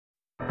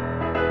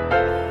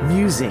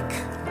Music,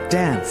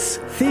 dance,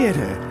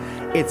 theater.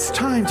 It's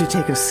time to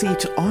take a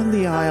seat on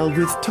the aisle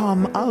with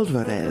Tom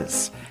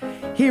Alvarez.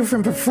 Hear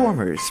from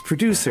performers,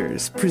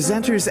 producers,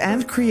 presenters,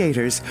 and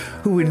creators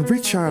who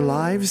enrich our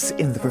lives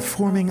in the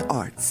performing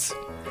arts.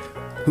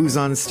 Who's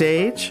on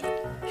stage?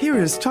 Here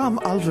is Tom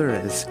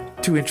Alvarez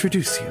to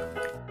introduce you.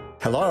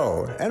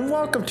 Hello, and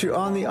welcome to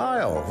On the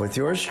Aisle with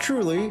yours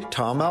truly,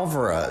 Tom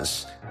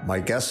Alvarez. My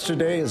guest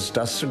today is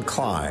Dustin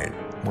Klein,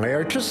 my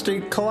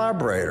artistic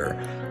collaborator,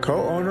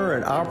 co-owner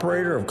and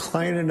operator of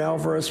Klein and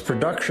Alvarez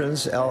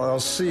Productions,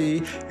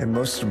 LLC, and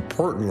most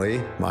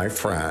importantly, my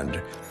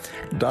friend.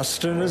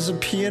 Dustin is a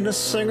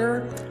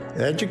pianist-singer,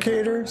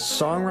 educator,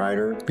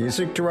 songwriter,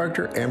 music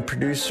director, and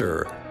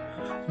producer.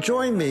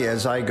 Join me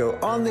as I go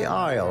on the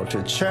aisle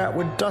to chat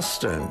with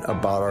Dustin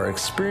about our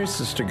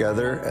experiences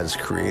together as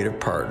creative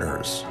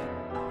partners.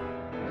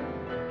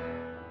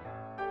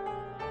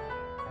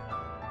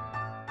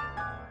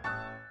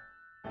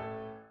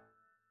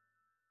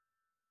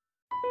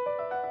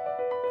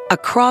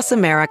 Across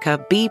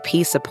America,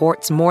 BP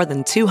supports more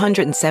than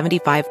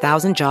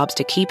 275,000 jobs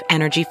to keep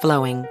energy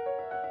flowing.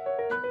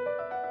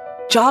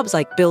 Jobs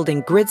like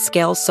building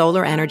grid-scale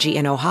solar energy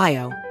in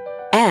Ohio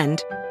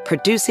and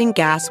producing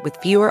gas with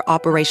fewer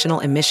operational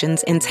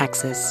emissions in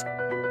Texas.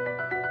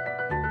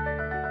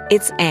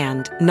 It's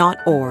and, not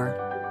or.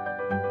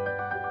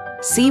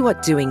 See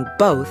what doing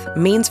both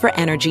means for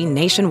energy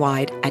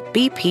nationwide at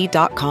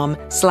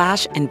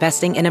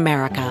bp.com/investing in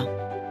America.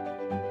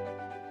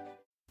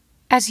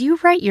 As you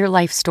write your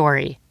life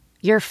story,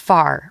 you're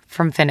far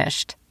from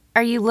finished.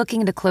 Are you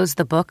looking to close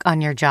the book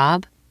on your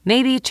job?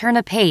 Maybe turn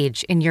a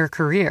page in your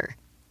career?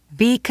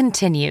 Be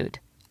continued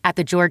at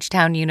the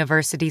Georgetown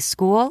University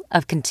School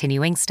of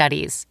Continuing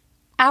Studies.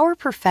 Our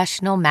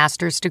professional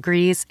master's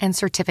degrees and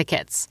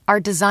certificates are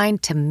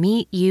designed to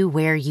meet you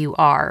where you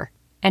are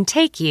and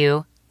take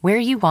you where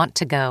you want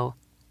to go.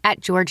 At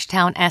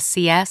Georgetown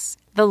SCS,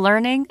 the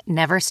learning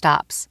never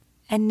stops,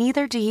 and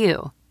neither do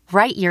you.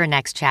 Write your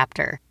next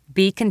chapter.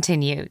 Be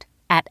continued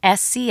at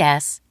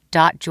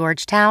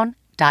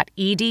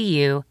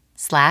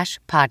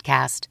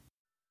scs.georgetown.edu/podcast.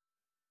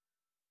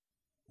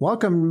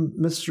 Welcome,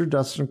 Mr.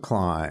 Dustin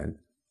Klein.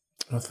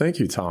 Well, thank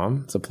you,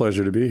 Tom. It's a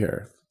pleasure to be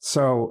here.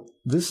 So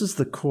this is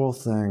the cool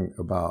thing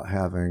about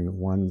having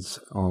one's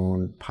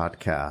own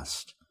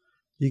podcast.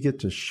 You get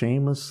to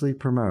shamelessly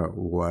promote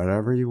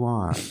whatever you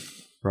want,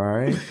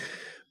 right?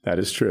 That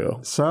is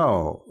true.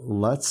 So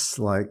let's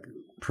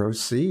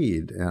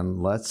proceed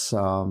and let's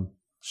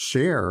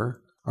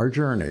share our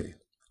journey,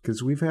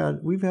 because we've had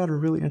a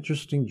really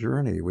interesting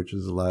journey, which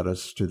has led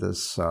us to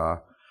this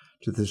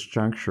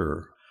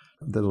juncture.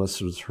 The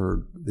listeners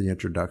heard the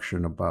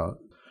introduction about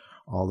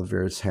all the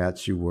various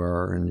hats you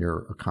wear and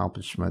your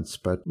accomplishments,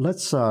 but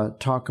let's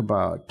talk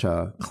about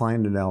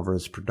Klein and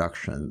Alvarez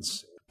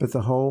Productions. But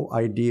the whole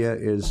idea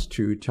is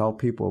to tell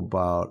people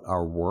about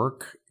our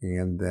work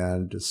and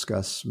then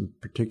discuss some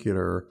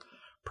particular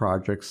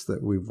projects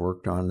that we've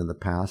worked on in the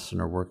past and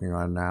are working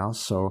on now.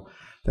 So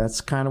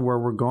that's kind of where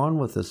we're going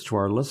with this to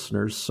our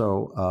listeners.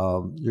 So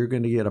you're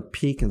going to get a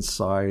peek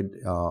inside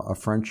a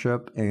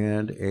friendship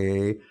and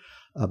a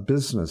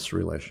business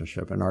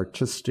relationship, an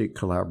artistic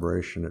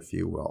collaboration, if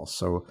you will.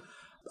 So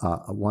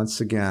once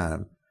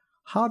again,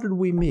 how did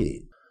we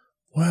meet?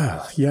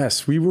 Well,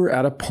 yes, we were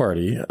at a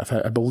party.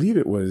 I believe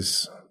it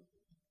was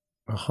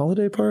a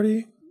holiday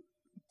party.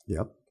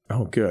 Yep.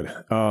 Oh, good.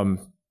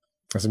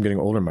 As I'm getting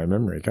older, my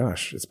memory,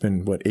 gosh, it's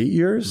been, 8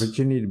 years? But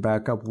you need to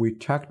back up. We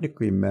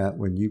technically met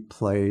when you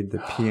played the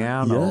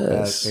piano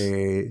yes.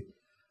 at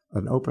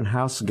an open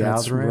house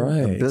gathering,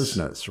 right. A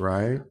business,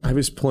 right? I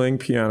was playing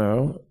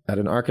piano at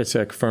an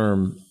architect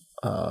firm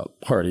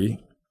party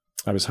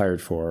I was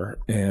hired for,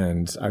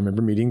 and I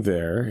remember meeting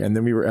there. And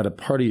then we were at a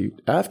party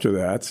after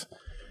that,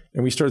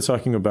 and we started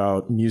talking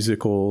about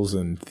musicals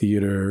and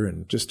theater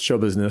and just show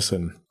business,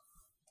 and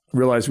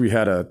realized we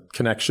had a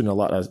connection, a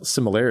lot of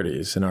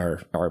similarities in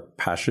our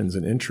passions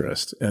and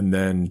interest. And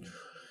then,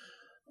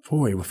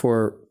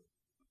 before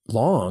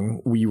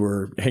long, we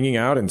were hanging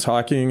out and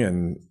talking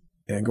and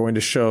going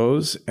to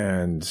shows.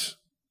 And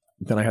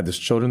then I had this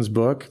children's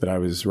book that I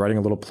was writing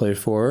a little play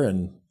for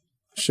and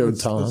showed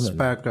Tom. Let's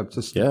back up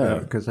just a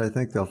bit, because I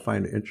think they'll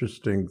find it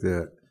interesting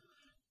that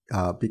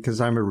because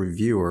I'm a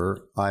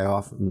reviewer, I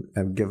often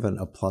am given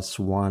a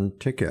 +1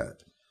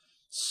 ticket.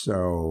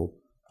 So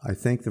I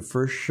think the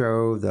first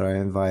show that I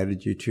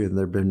invited you to, and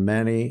there have been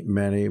many,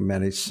 many,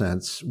 many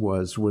since,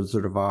 was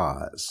Wizard of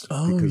Oz.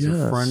 Oh, because yes.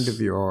 a friend of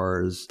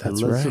yours,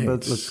 That's Elizabeth,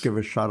 right. Let's give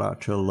a shout out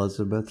to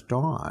Elizabeth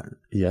Dawn.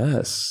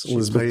 Yes,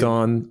 Elizabeth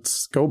Dawn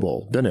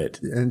Scoble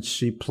Bennett. And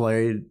she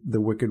played the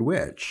Wicked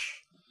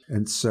Witch.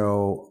 And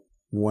so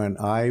when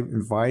I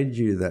invited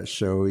you to that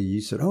show,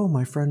 you said, oh,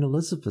 my friend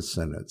Elizabeth's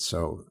in it.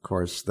 So, of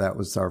course, that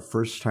was our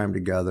first time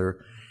together.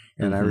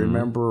 And I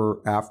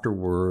remember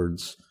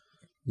afterwards,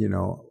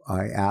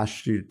 I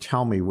asked you to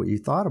tell me what you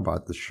thought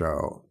about the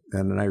show.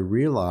 And then I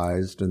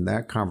realized in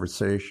that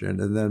conversation,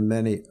 and then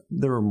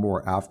there were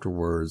more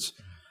afterwards,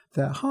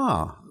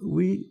 that,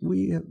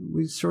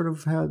 we sort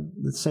of had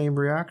the same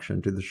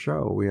reaction to the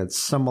show. We had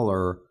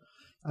similar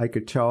I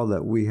could tell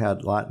that we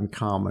had a lot in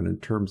common in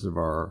terms of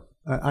our.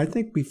 I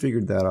think we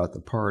figured that out at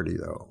the party,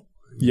 though.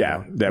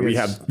 Yeah, that we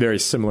have very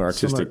similar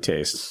artistic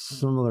tastes,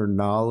 similar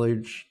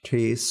knowledge,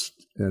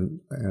 taste, and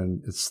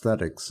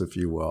aesthetics, if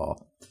you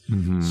will.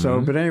 Mm-hmm.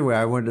 So, but anyway,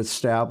 I wanted to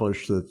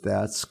establish that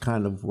that's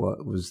kind of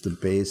what was the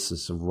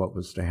basis of what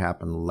was to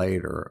happen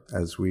later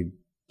as we,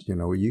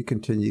 you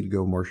continued to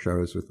go more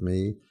shows with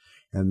me.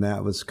 And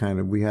that was kind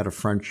of, we had a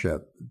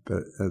friendship,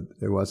 but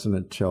it wasn't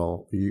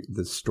until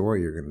the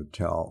story you're going to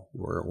tell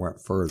where it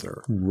went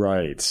further.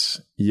 Right.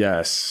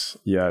 Yes.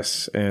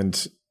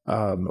 And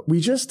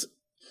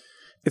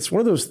it's one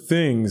of those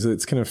things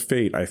that's kind of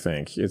fate, I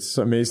think. It's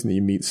amazing that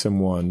you meet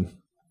someone,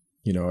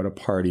 at a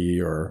party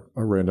or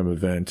a random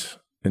event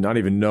and not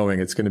even knowing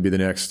it's going to be the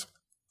next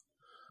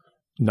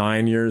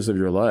 9 years of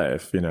your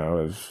life,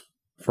 of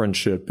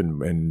friendship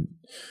and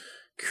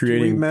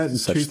creating. We met in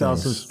such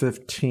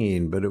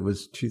 2015, things. But it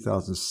was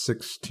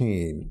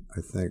 2016,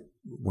 I think,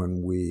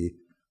 when we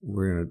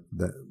were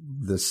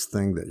this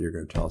thing that you're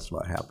going to tell us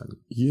about happened.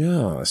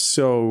 Yeah.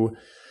 So,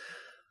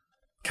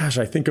 gosh,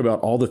 I think about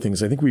all the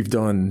things I think we've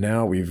done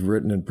now. We've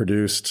written and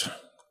produced,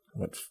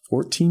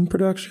 14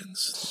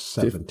 productions?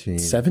 17.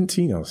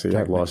 17? Oh, see,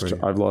 I've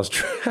lost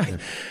track.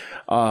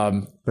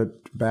 Yeah.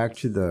 But back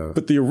to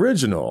the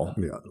original.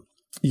 Yeah.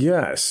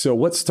 Yeah. So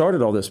what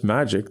started all this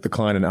magic, the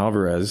Klein and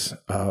Alvarez,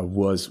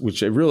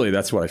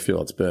 that's what I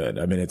feel it's been.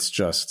 I mean, it's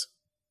just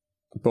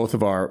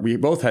we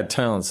both had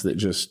talents that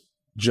just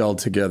gelled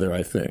together,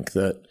 I think,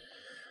 that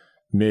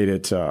made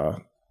it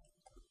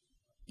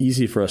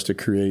easy for us to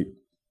create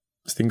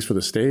things for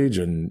the stage.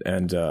 And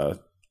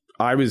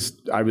I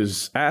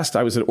was asked,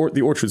 I was at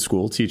the Orchard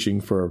School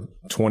teaching for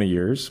 20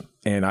 years,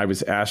 and I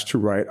was asked to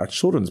write a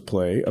children's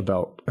play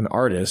about an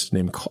artist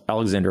named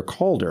Alexander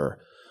Calder.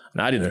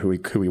 And I didn't know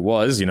who he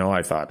was.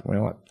 I thought,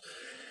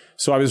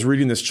 so I was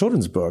reading this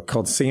children's book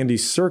called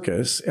Sandy's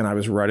Circus, and I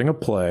was writing a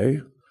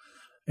play.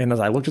 And as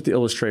I looked at the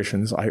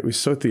illustrations, it was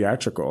so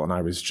theatrical, and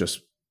I was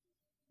just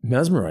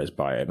mesmerized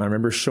by it. And I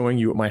remember showing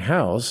you at my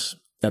house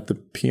at the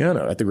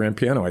grand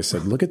piano. I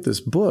said, look at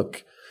this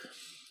book.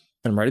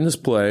 I'm writing this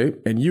play,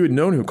 and you had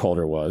known who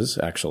Calder was,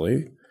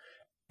 actually.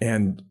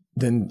 And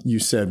then you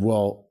said,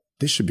 well,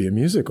 this should be a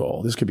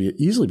musical. This could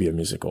easily be a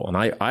musical. And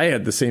I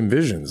had the same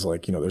visions,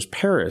 there's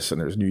Paris and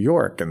there's New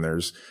York and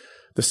there's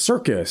the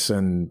circus,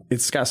 and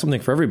it's got something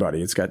for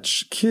everybody. It's got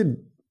kid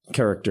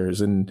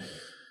characters, and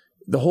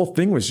the whole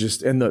thing was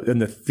just, and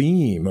the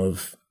theme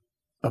of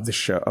the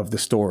show, of the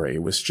story,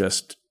 was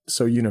just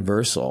so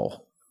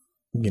universal,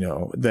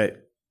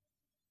 that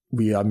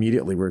we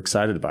immediately were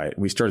excited by it.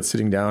 We started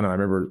sitting down, and I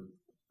remember,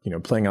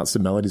 playing out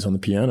some melodies on the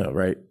piano,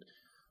 right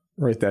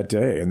that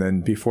day. And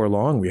then before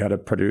long, we had a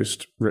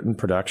written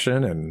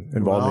production and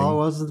involving. Well, it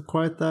wasn't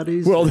quite that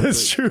easy. Well,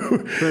 that's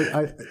true.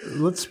 But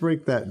let's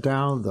break that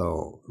down,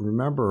 though.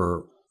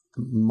 Remember,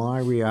 my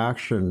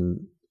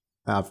reaction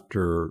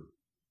after,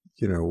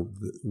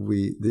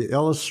 the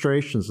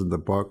illustrations in the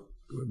book,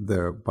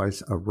 they're by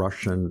a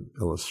Russian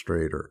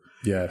illustrator.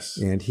 Yes.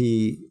 And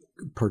he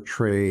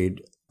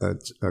portrayed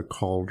a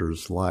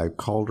Calder's life.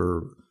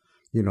 Calder,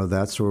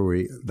 that's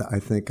where I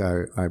think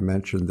I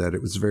mentioned that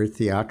it was very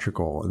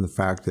theatrical, and the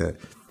fact that,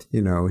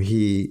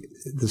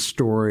 the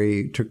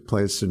story took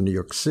place in New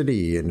York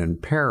City and in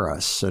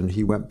Paris, and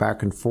he went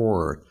back and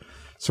forth.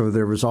 So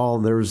there was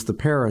the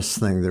Paris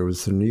thing, there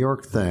was the New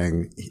York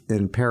thing.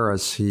 In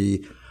Paris,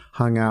 he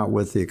hung out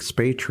with the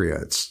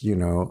expatriates,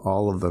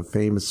 all of the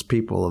famous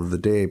people of the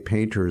day,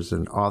 painters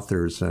and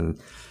authors, and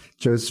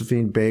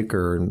Josephine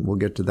Baker, and we'll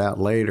get to that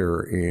later,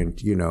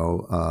 and,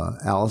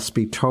 Alice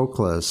B.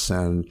 Toklas,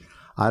 and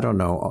I don't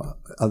know,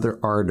 other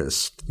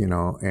artists,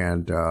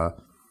 and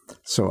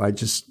so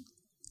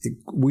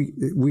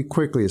we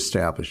quickly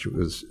established it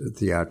was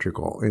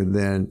theatrical. And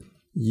then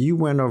you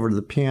went over to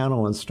the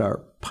piano and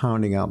start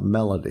pounding out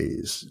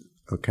melodies.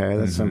 Okay,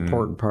 that's an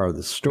important part of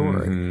the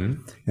story.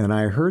 Mm-hmm. And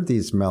I heard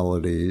these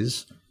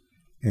melodies,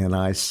 and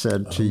I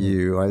said to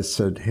you,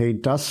 hey,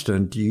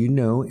 Dustin, do you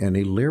know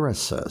any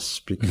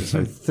lyricists? Because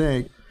I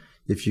think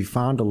if you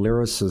found a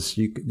lyricist,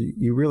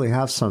 you really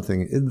have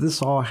something.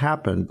 This all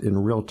happened in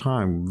real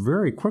time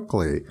very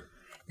quickly.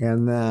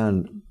 And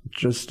then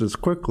just as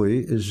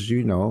quickly as,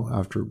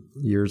 after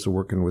years of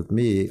working with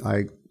me,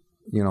 I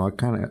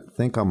kind of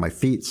think on my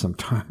feet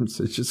sometimes.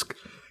 It just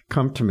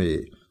come to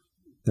me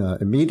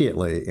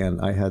immediately.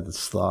 And I had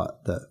this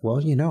thought that,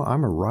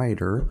 I'm a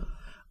writer.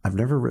 I've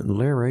never written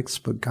lyrics,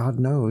 but God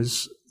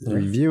knows,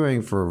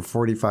 reviewing for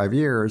 45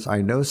 years,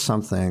 I know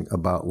something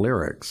about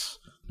lyrics.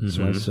 Mm-hmm.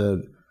 So I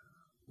said,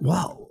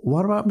 well,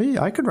 what about me?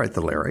 I could write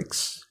the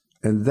lyrics.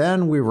 And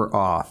then we were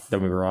off.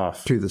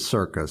 To the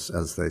circus,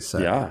 as they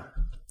say. Yeah.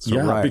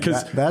 So, right,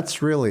 because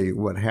that's really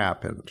what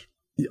happened.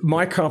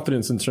 My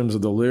confidence in terms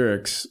of the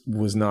lyrics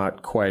was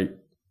not quite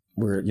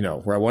where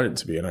I wanted it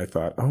to be. And I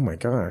thought, oh my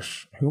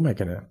gosh, who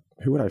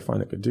would I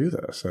find that could do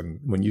this? And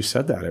when you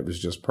said that, it was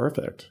just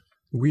perfect.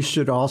 We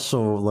should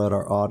also let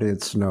our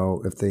audience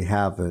know, if they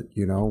haven't,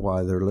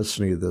 while they're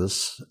listening to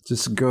this,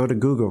 just go to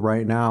Google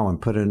right now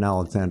and put in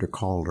Alexander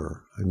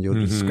Calder. and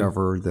you'll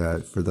discover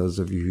that for those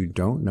of you who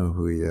don't know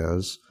who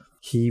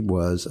he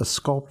was a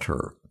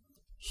sculptor.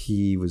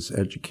 He was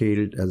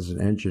educated as an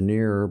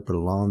engineer, but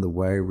along the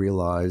way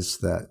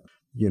realized that,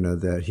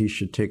 that he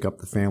should take up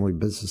the family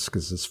business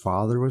because his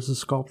father was a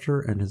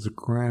sculptor and his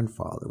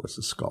grandfather was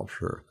a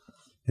sculptor.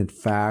 In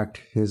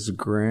fact, his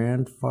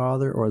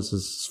grandfather or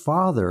his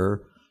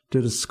father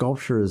did a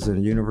sculptures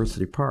in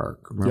University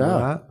Park. Remember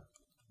that?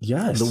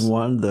 Yes. The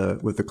one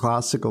with the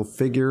classical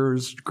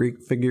figures,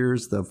 Greek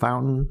figures, the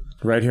fountain.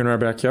 Right here in our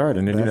backyard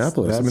in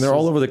Indianapolis. They're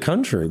all over the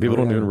the People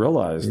don't even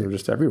realize they're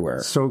just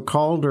everywhere. So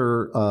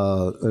Calder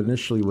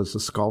initially was a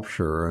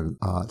sculptor. And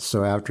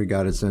so after he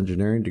got his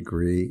engineering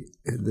degree,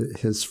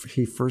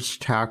 he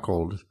first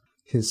tackled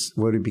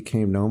what he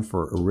became known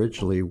for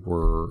originally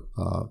were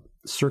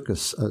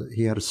circus.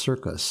 He had a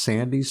circus,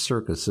 Sandy's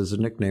Circus. His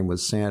nickname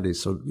was Sandy.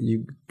 So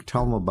you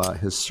tell him about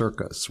his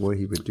circus, what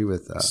he would do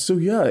with that. So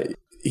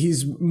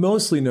he's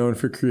mostly known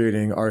for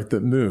creating art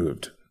that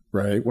moved,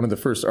 right? One of the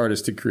first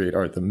artists to create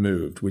art that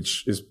moved,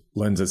 which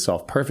lends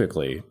itself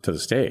perfectly to the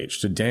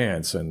stage, to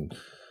dance. And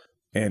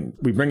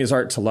we bring his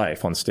art to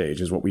life on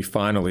stage is what we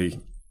finally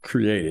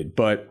created.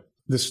 But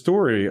the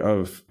story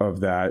of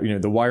that,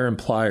 the wire and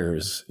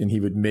pliers, and he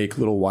would make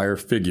little wire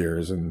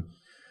figures and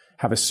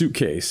have a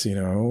suitcase,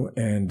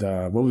 and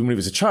when he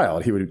was a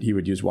child, he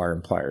would use wire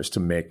and pliers to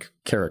make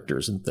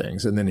characters and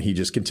things. And then he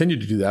just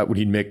continued to do that when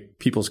he'd make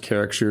people's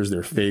caricatures,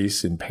 their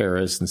face in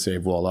Paris and say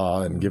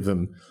voila, and give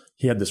them,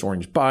 he had this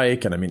orange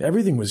bike. And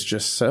everything was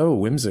just so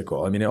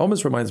whimsical. It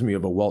almost reminds me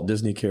of a Walt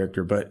Disney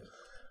character, but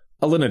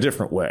in a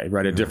different way,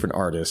 right? A different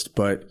artist,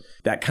 but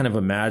that kind of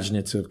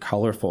imaginative,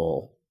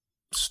 colorful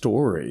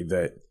story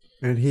that.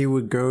 And he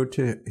would go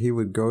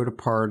to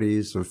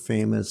parties of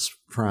famous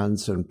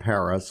friends in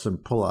Paris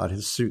and pull out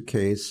his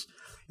suitcase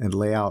and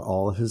lay out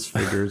all of his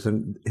figures.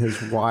 And his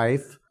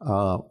wife,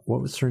 what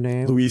was her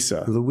name?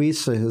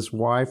 Louisa, his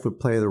wife would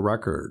play the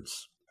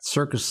records,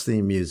 circus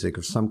theme music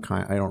of some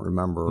kind. I don't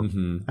remember.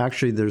 Mm-hmm.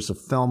 Actually, there's a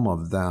film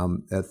of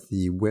them at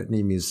the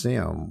Whitney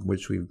Museum,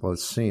 which we've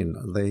both seen.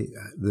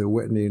 The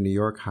Whitney, New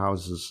York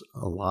houses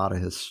a lot of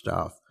his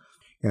stuff.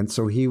 And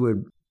so he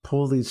would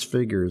pull these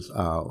figures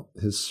out,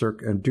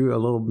 and do a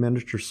little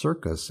miniature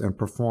circus and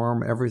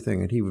perform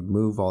everything. And he would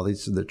move all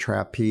the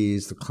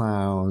trapeze, the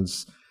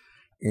clowns,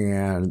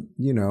 and,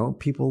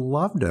 people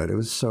loved it. It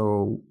was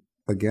so,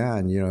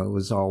 again, it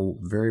was all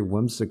very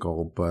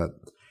whimsical, but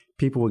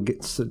people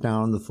would sit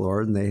down on the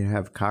floor and they'd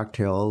have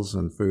cocktails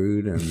and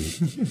food and,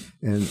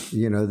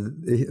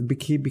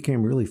 he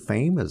became really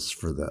famous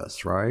for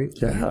this, right?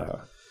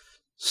 Yeah.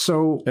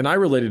 And I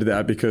related to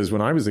that because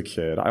when I was a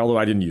kid, although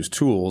I didn't use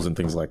tools and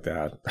things like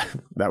that,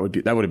 that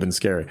would have been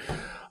scary.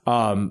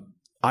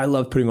 I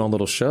loved putting on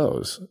little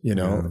shows,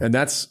 and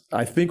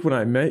I think when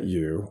I met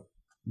you,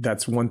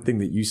 that's one thing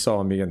that you saw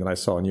in me and that I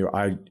saw in you.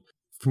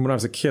 From when I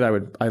was a kid,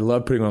 I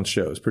loved putting on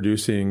shows,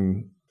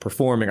 producing,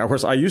 performing. Of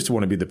course, I used to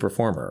want to be the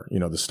performer,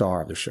 the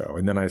star of the show.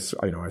 And then I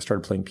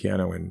started playing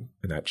piano and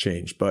that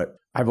changed. But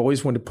I've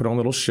always wanted to put on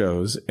little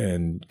shows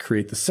and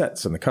create the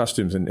sets and the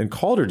costumes. And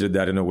Calder did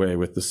that in a way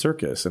with the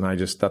circus. And I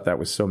just thought that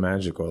was so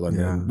magical. And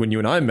then when you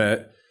and I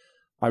met,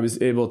 I was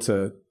able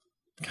to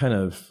kind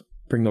of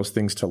bring those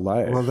things to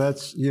life. Well,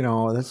 that's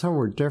how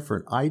we're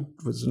different. I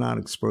was not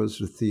exposed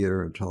to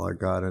theater until I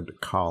got into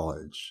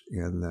college,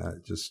 and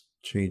that just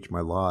changed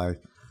my life.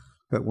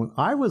 But when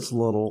I was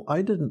little,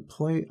 I didn't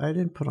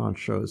put on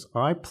shows.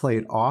 I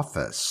played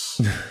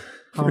office.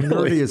 How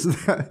nerdy is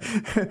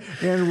that?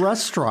 In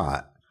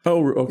restaurant.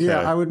 Oh, okay.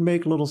 Yeah, I would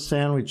make little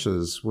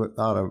sandwiches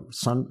out of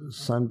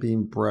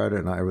sunbeam bread,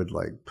 and I would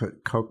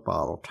put Coke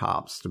bottle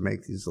tops to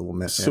make these little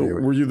mess. So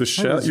were you the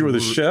chef? You were the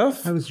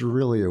chef? I was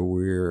really a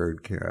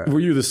weird kid. Were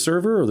you the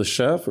server or the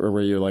chef, or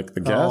were you the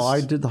guest? Oh,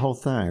 I did the whole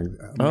thing.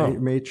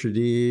 Maitre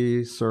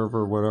d',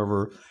 server,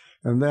 whatever.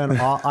 And then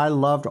I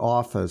loved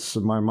office.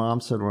 And my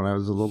mom said when I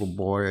was a little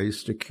boy, I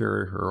used to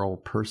carry her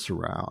old purse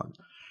around.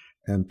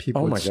 And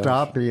people would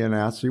stop me and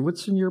ask me,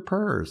 "What's in your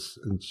purse?"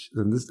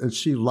 And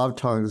she loved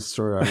telling the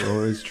story. I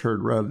always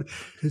turned red.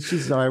 And she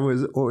said, I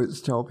would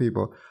always tell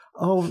people,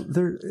 "Oh,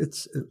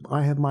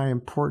 I have my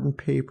important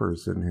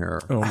papers in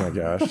here." Oh my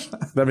gosh,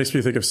 that makes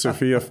me think of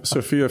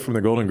Sophia from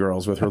the Golden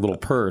Girls with her little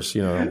purse.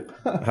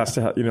 Has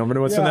to have,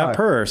 what's in that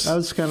purse. That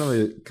was kind of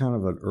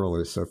an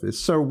early Sophia.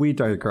 So we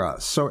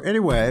digress. So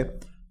anyway,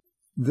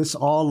 this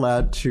all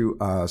led to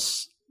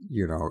us.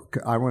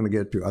 I want to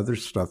get to other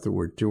stuff that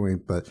we're doing,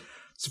 but.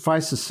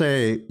 Suffice to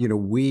say,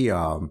 we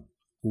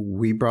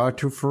brought it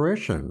to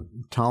fruition.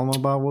 Tell them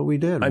about what we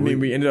did.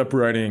 We ended up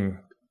writing,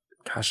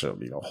 a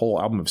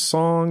whole album of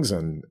songs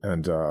and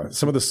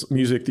some of the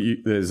music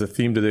that is a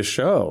theme to this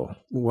show.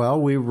 Well,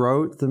 we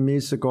wrote the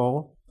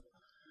musical.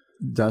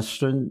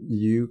 Dustin,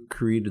 you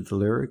created the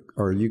lyric,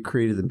 or you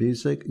created the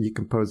music. You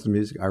composed the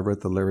music. I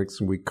wrote the lyrics,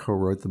 and we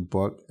co-wrote the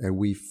book, and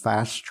we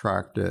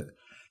fast-tracked it.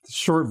 The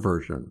short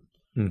version.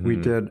 Mm-hmm.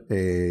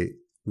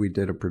 We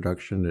did a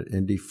production at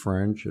Indie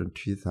Fringe in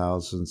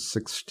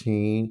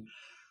 2016,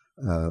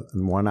 a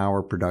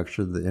 1-hour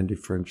production of the Indie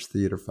Fringe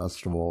Theater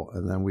Festival,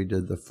 and then we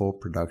did the full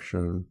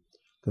production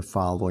the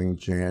following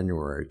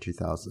January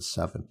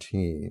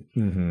 2017,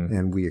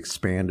 and we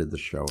expanded the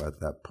show at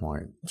that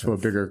point to a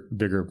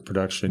bigger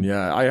production.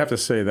 Yeah, I have to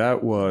say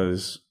that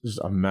was just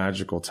a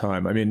magical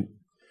time. I mean,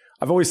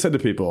 I've always said to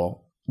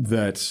people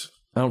that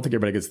I don't think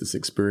everybody gets this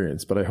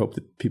experience, but I hope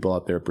that people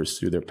out there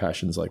pursue their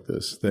passions like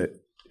this. That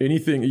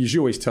anything, you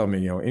always tell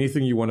me,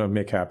 anything you want to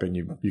make happen,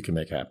 you can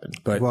make happen.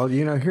 But well,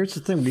 here's the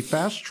thing: we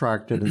fast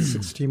tracked it in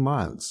 16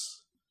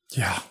 months.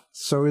 Yeah.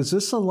 So is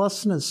this a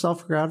lesson in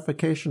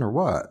self-gratification or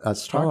what? I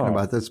was talking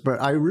about this, but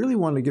I really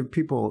want to give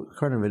people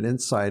kind of an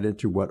insight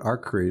into what our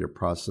creative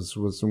process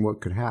was and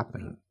what could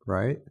happen,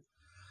 right?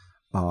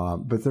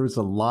 But there was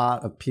a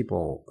lot of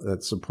people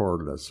that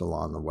supported us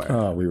along the way.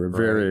 Oh, we were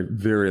very,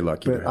 very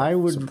lucky. But I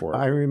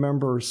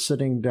remember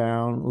sitting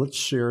down.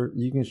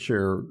 You can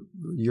share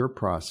your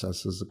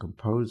process as a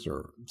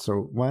composer.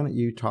 So why don't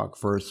you talk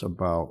first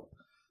about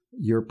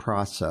your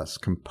process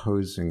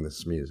composing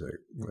this music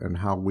and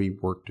how we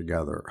work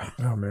together?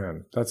 Oh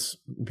man,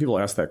 people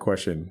ask that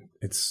question.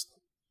 It's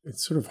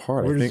sort of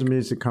hard. Where does the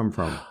music come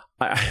from?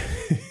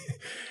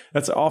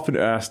 That's often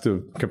asked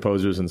of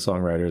composers and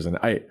songwriters, and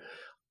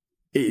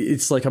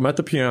it's like I'm at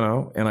the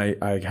piano and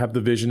I have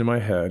the vision in my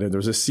head, and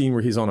there's a scene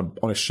where he's on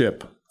a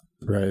ship,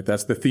 right?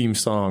 That's the theme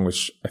song,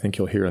 which I think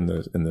you'll hear in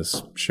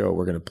this show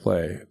we're going to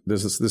play.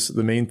 There's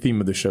the main theme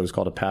of the show is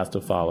called A Path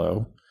to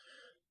Follow,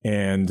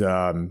 and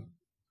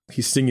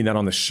he's singing that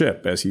on the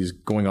ship as he's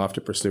going off to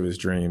pursue his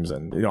dreams.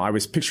 And, I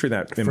was picturing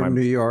that from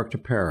New York to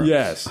Paris.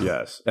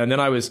 Yes. And then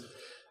I was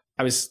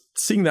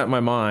seeing that in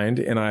my mind,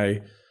 and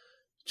I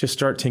just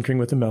start tinkering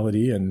with the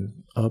melody and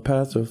A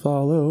Path to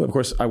Follow. Of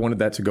course, I wanted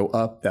that to go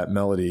up, that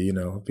melody,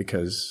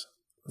 because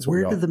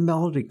where did the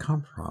melody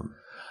come from?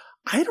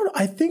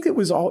 I think it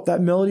was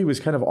that melody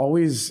was kind of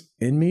always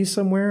in me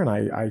somewhere. And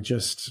I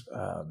just,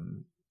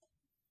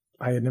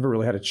 I had never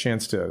really had a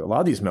chance to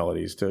allow these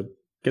melodies to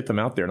get them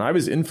out there. And I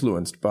was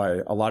influenced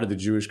by a lot of the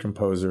Jewish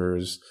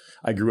composers.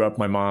 I grew up,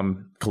 my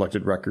mom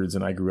collected records,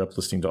 and I grew up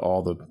listening to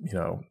all the,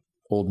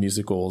 old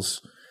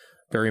musicals,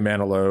 Barry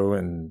Manilow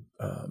and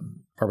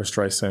Barbra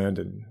Streisand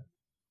and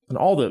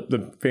all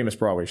the famous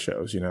Broadway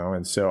shows,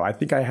 And so I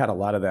think I had a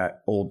lot of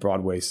that old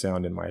Broadway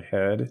sound in my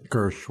head.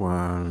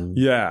 Gershwin.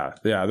 Yeah.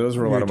 Those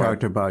were a lot of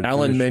talked about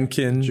Alan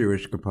Menken.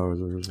 Jewish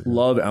composers.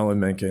 Love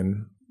Alan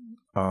Menken.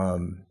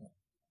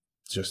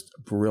 Just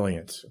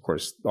brilliant. Of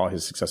course, all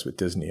his success with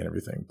Disney and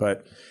everything.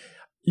 But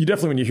you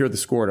definitely, when you hear the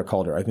score to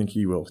Calder, I think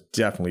you will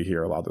definitely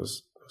hear a lot of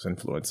those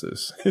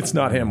influences. It's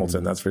not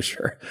Hamilton, that's for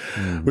sure,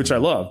 which I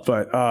love.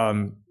 But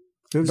I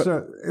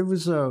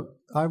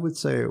would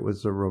say it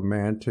was a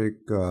romantic,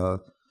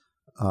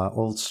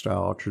 old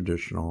style,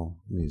 traditional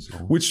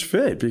musical, which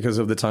fit because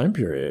of the time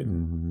period,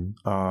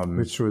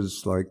 which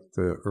was like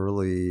the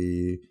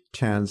early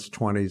 10s,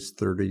 20s,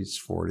 30s,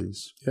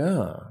 40s.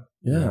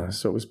 Yeah.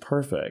 So it was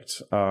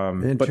perfect.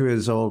 Into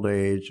his old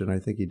age, and I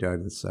think he died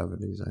in the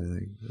 70s, I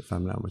think, if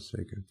I'm not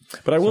mistaken.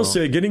 But I will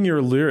say, getting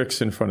your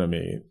lyrics in front of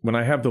me, when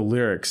I have the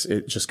lyrics,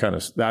 it just kind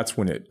of, that's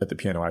when at the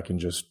piano, I can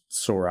just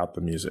soar out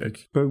the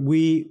music. But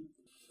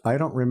I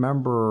don't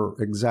remember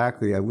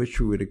exactly. I wish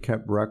we would have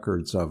kept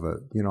records of it.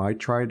 I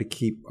tried to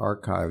keep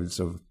archives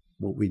of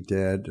what we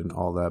did and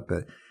all that,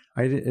 but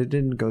it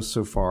didn't go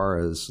so far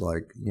as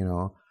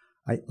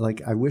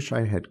I wish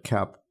I had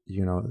kept,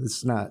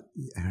 it's not,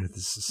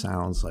 this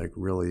sounds like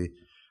really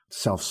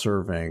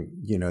self-serving,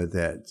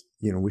 that,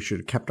 we should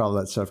have kept all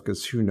that stuff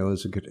because who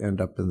knows, it could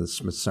end up in the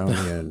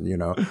Smithsonian,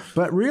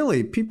 But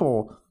really,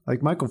 people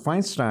like Michael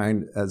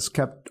Feinstein has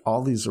kept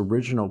all these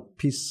original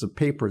pieces of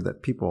paper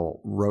that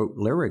people wrote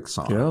lyrics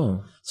on. Yeah.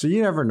 So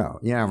you never know.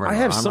 I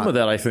have some of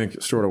that, I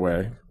think, stored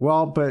away.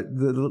 Well, but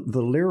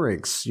the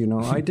lyrics,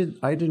 I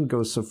didn't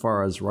go so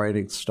far as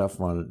writing stuff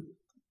on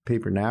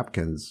paper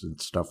napkins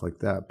and stuff like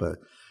that, but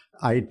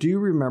I do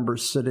remember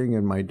sitting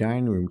in my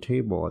dining room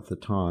table at the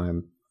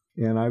time,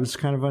 and I was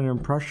kind of under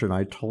impression.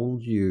 I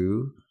told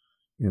you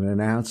and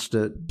announced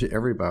it to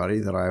everybody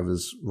that I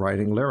was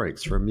writing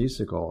lyrics for a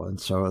musical.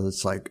 And so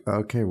it's like,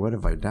 okay, what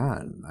have I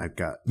done? I've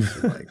got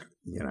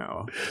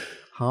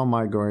how am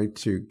I going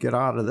to get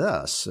out of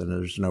this? And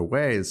there's no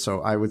way.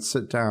 So I would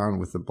sit down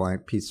with a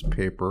blank piece of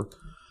paper.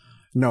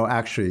 No,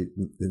 actually,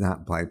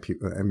 not blank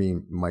paper. I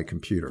mean, my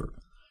computer,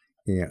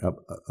 and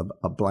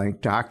a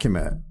blank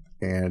document.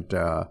 And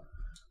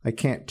I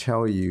can't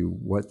tell you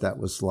what that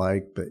was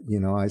like, but,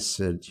 I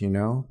said,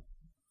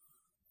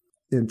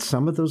 in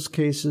some of those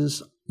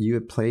cases, you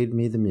had played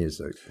me the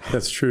music.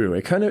 That's true.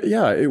 It kind of,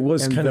 it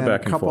was kind of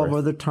back and forth. A couple of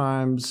other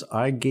times,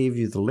 I gave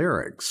you the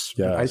lyrics.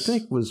 Yes. I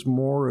think it was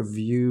more of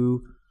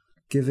you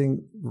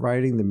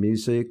writing the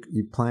music,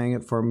 you playing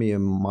it for me,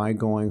 and my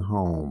going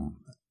home.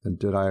 And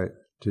did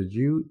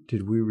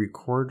we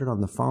record it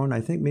on the phone?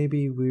 I think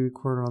maybe we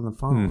recorded on the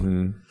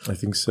phone. I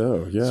think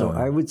so, yeah. So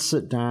I would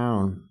sit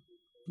down.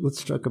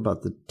 Let's talk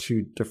about the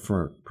two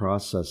different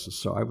processes.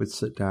 So I would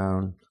sit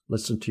down,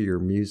 listen to your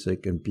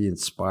music, and be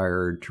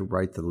inspired to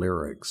write the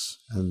lyrics.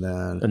 And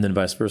then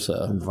vice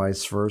versa. And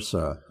vice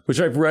versa.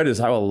 Which I've read is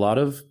how a lot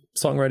of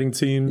songwriting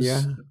teams,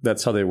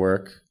 that's how they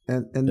work.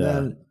 And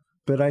then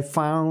But I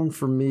found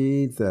for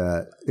me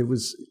that it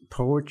was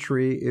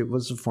poetry. It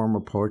was a form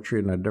of poetry,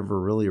 and I'd never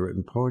really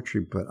written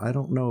poetry. But I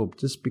don't know,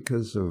 just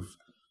because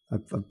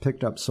I've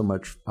picked up so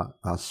much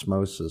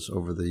osmosis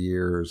over the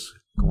years,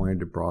 going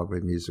to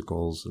Broadway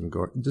musicals and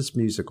just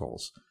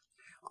musicals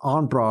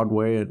on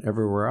Broadway and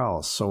everywhere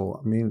else. So,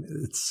 I mean,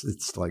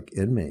 it's like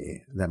in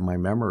me, that my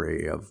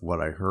memory of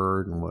what I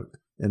heard and what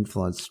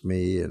influenced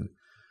me. And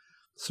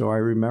so I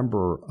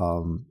remember,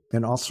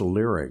 and also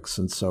lyrics.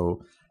 And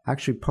so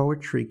actually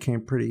poetry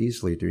came pretty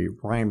easily to me,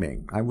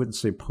 rhyming. I wouldn't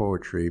say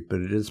poetry, but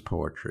it is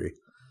poetry.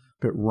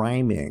 But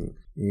rhyming,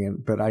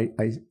 but I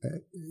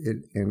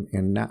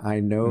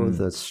know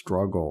the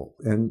struggle,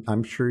 and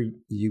I'm sure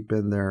you've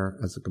been there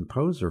as a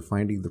composer,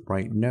 finding the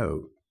right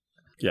note.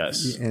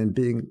 Yes, and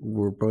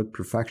we're both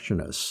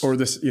perfectionists. Or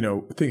this,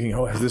 thinking,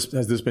 oh, has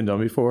this been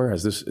done before?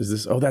 Is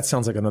this? Oh, that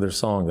sounds like another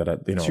song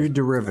that Too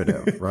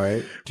derivative,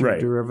 right? Too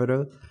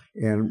derivative,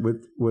 and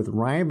with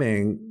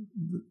rhyming.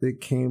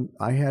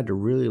 I had to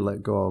really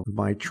let go of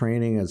my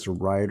training as a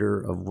writer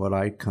of what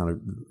I kind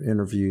of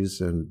interviews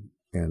and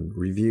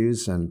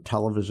reviews and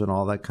television,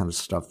 all that kind of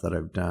stuff that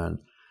I've done.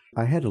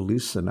 I had to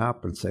loosen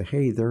up and say,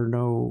 hey,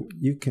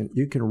 you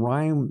can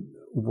rhyme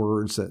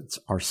words that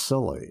are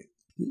silly.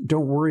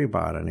 Don't worry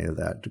about any of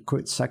that. To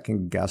quit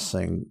second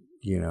guessing,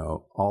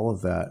 all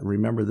of that.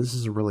 Remember, this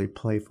is a really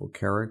playful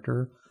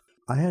character.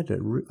 I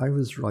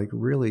was like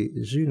really,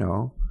 as you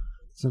know,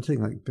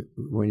 something like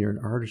when you're an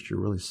artist,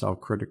 you're really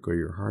self-critical.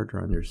 You're harder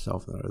on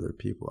yourself than other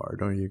people are.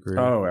 Don't you agree?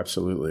 Oh,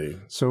 absolutely.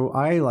 So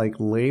I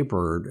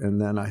labored,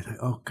 and then I thought,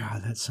 oh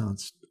God, that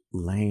sounds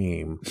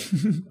lame,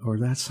 or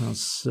that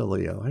sounds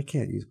silly. I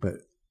can't use. But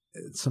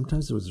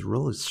sometimes it was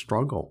really a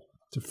struggle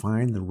to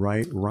find the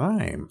right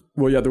rhyme.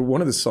 Well, yeah,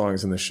 one of the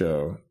songs in the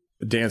show,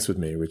 Dance With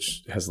Me,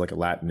 which has like a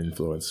Latin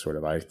influence sort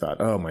of, I thought,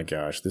 oh my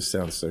gosh, this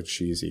sounds so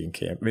cheesy and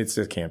camp. I mean, it's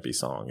a campy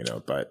song,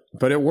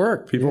 but it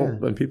worked.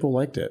 People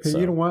liked it. Hey, so.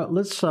 You know what?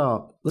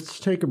 Let's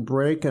take a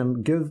break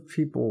and give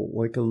people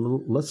like a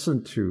little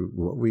listen to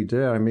what we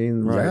did. I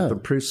mean, right, the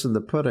proof's in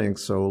the pudding.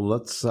 So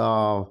let's,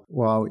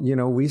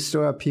 we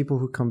still have people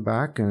who come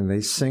back and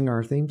they sing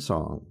our theme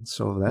song.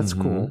 So that's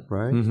cool,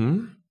 right?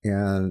 Mm-hmm.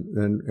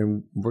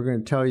 And we're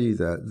going to tell you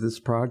that this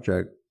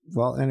project,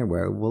 well,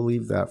 anyway, we'll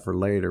leave that for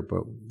later,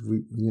 but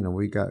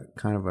we got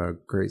kind of a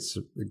great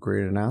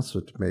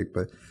announcement to make.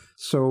 But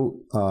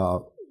so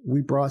we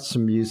brought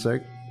some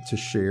music to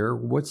share.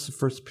 What's the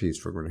first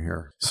piece we're going to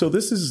hear? So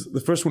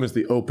the first one is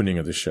the opening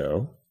of the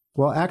show.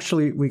 Well,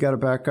 actually, we got to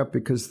back up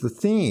because the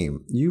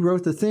theme, you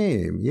wrote the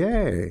theme.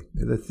 Yay.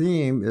 The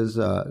theme is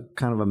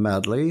kind of a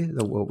medley,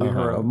 what we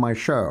heard of my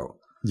show.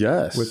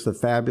 Yes. With the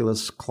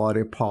fabulous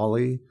Claudia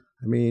Pauly.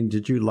 I mean,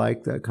 did you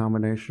like that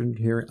combination?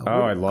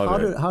 I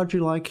love it. How'd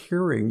you like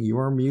hearing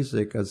your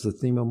music as the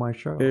theme of my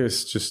show?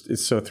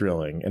 It's so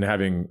thrilling, and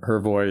having her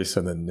voice,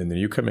 and then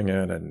you coming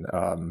in,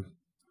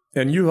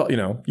 and you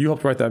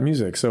helped write that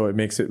music, so it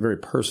makes it very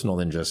personal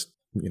than just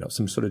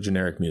some sort of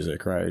generic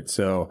music, right?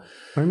 So,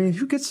 I mean,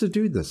 who gets to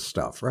do this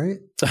stuff, right?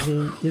 I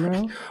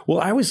mean,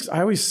 Well, I always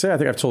say, I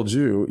think I've told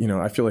you,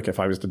 I feel like if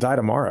I was to die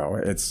tomorrow,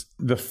 it's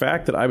the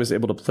fact that I was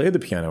able to play the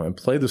piano and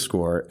play the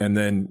score and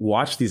then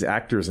watch these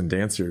actors and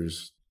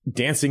dancers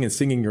dancing and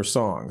singing your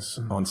songs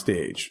on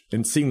stage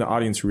and seeing the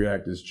audience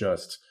react is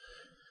just,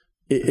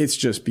 it's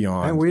just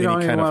beyond any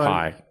kind of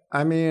high.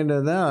 I mean,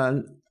 and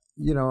then,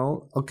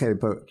 okay,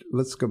 but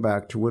let's go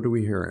back to what are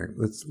we hearing?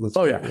 Let's.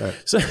 Oh yeah.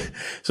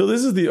 So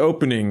this is the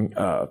opening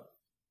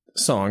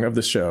song of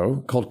the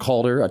show called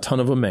 "Calder, a Ton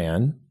of a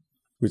Man,"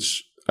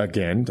 which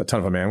again, "A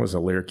Ton of a Man" was a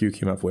lyric you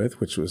came up with,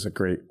 which was a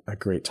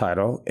great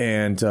title,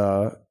 and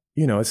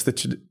it's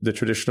the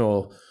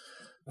traditional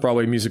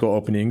Broadway musical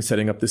opening,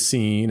 setting up the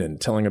scene and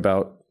telling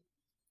about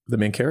the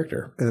main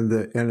character, and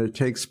it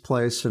takes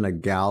place in a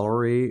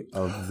gallery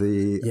of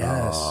the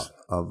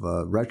of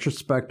a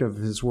retrospective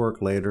of his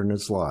work later in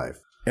his life.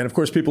 And of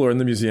course, people are in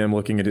the museum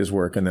looking at his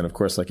work, and then of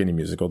course, like any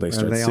musical, they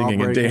start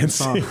singing and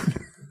dancing.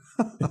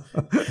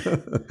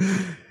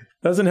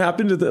 Hasn't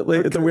happened at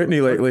the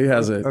Whitney lately,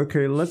 has it?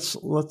 Okay, let's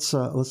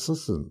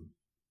listen.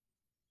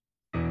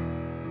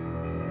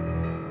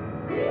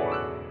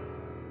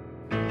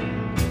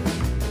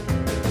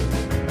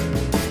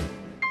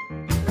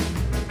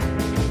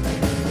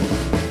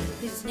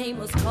 His name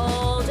was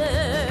Calder.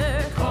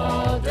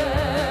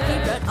 He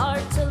brought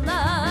art to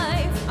life.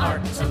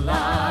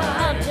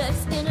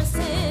 Objects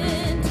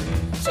innocent,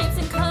 shapes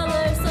and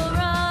colors so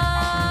right.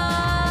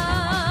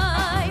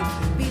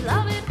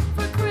 Beloved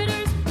for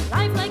critters,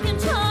 lifelike and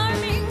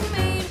charming,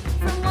 made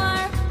from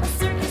wire, a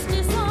circus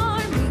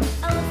disarming.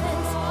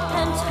 Elephants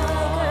and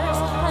tigers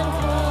and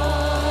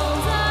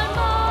clowns and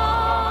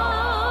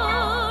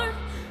more.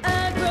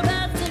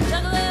 Acrobats and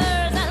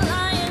jugglers and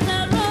lions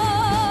that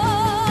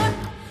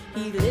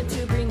roar. He lived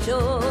to bring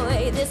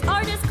joy, this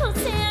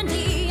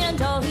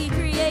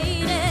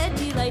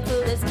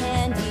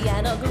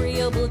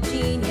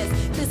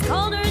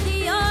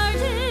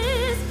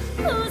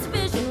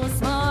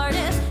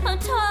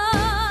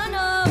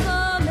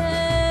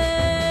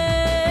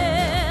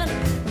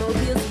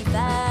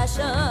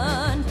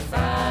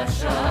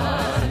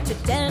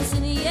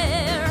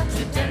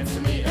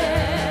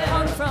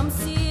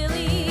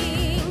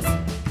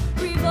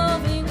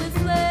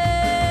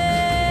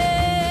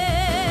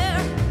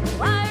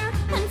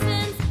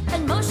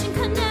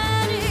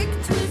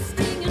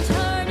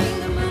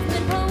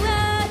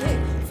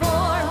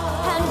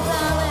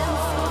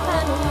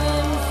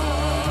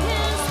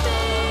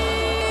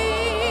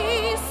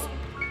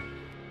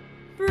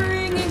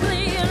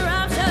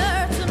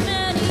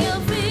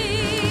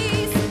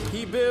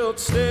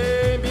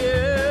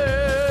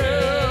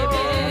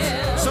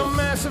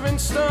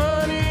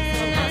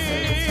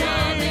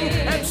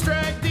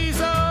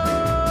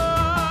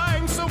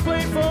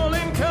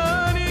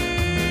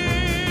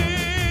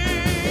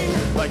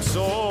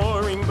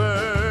soaring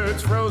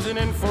birds frozen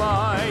in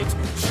flight,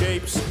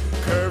 shapes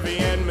curvy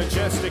and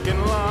majestic in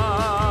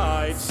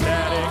light,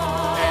 static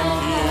and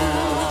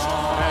huge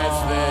as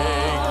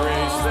they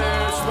grace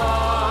their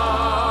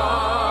spot.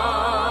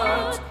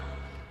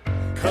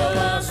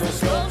 Colossal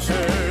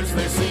sculptures,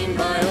 they're seen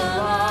by the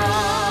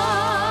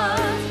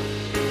light.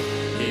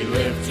 He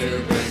lived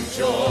to bring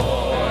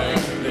joy.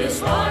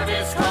 This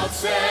artist called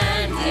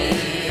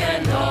Sandy,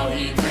 and all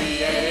he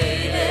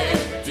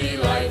created,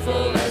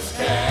 delightful as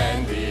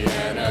candy,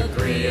 an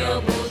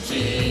agreeable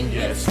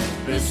genius.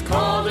 This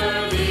called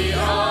her the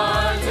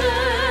artist,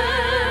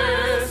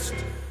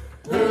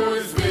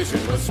 whose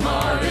vision was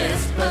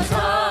smartest, the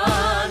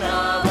son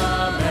of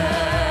a man.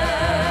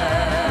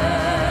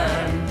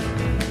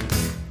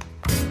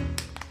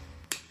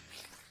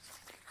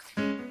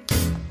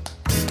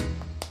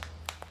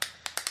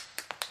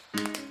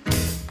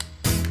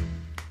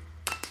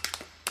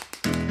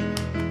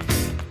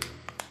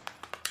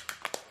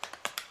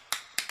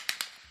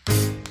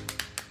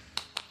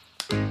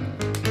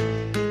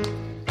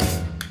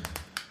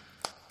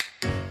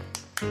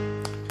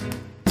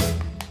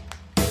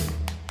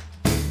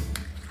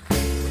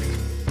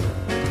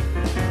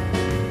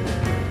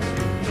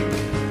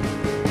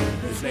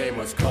 His name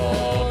was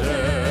Calder.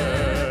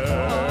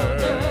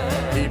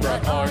 He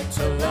brought art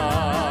to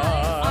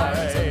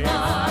life.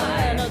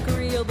 An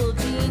agreeable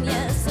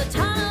genius, a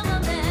ton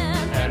of a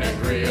man. An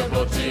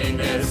agreeable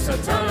genius, a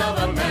ton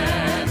of a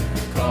man.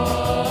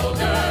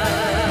 Calder.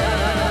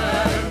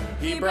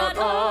 He brought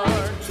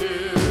art to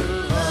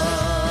life.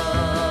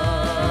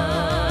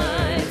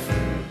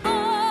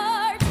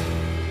 Art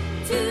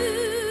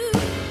to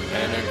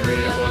An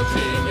agreeable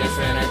genius,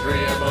 an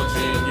agreeable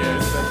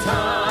genius, a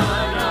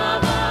ton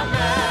of a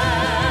man.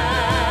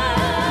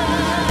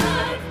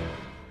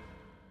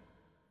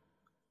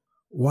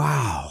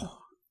 Wow.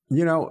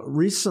 You know,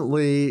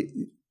 recently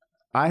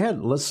I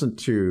hadn't listened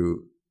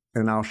to,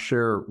 and I'll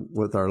share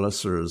with our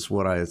listeners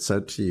what I had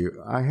said to you.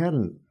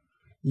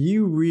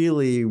 You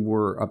really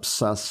were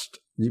obsessed.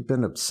 You've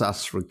been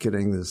obsessed with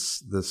getting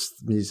this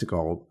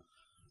musical,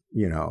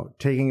 you know,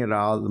 taking it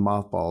out of the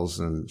mothballs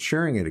and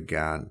sharing it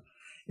again.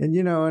 And,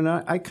 you know, and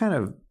I kind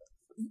of,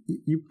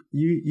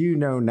 you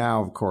know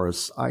now, of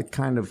course, I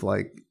kind of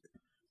like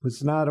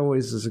was not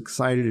always as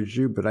excited as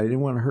you, but I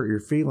didn't want to hurt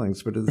your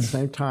feelings. But at the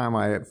same time,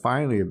 I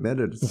finally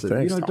admitted, said,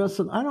 Thanks, you know,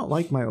 Dustin, I don't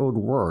like my old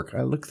work.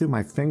 I look through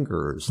my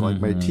fingers, like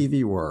my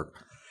TV work.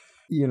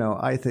 You know,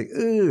 I think,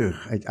 ugh,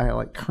 I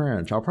like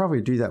cringe. I'll probably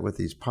do that with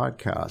these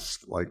podcasts,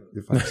 like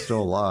if I'm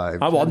still alive.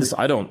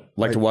 I don't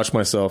like to watch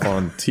myself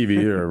on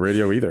TV or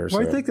radio either.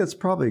 Well, So. I think that's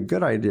probably a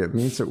good idea. It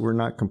means that we're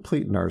not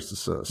complete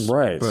narcissists.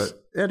 Right. But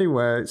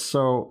anyway,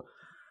 so,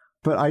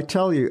 but I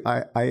tell you,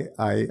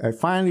 I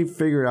finally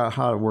figured out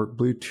how to work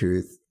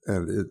Bluetooth,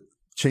 and it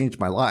changed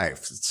my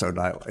life. So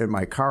now in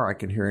my car, I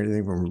can hear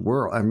anything from the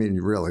world. I mean,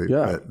 really,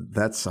 Yeah. but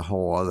that's a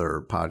whole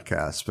other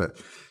podcast. But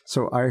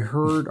so I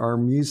heard our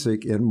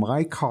music in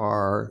my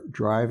car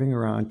driving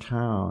around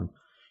town,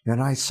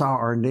 and I saw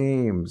our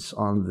names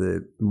on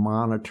the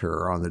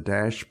monitor, on the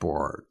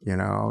dashboard, you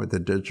know, the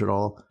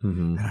digital.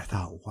 And I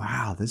thought,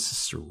 wow, this is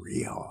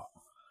surreal.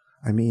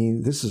 I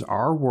mean, this is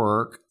our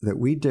work that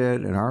we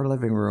did in our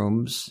living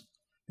rooms,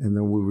 and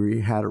then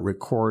we had it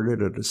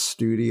recorded at a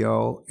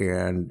studio.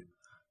 And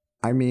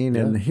I mean,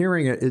 and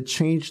hearing it, it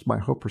changed my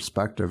whole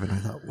perspective. And I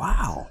thought,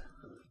 wow,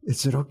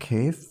 is it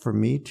okay for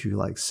me to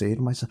like say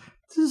to myself,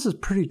 this is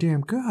pretty damn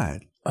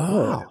good?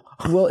 Oh,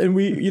 well, and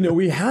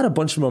we had a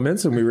bunch of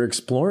momentum. We were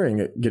exploring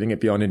it, getting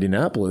it beyond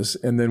Indianapolis.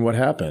 And then what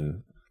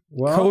happened?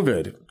 Well,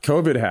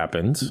 COVID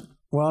happened.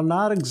 Well,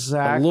 not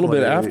exactly. A little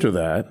bit after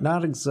that.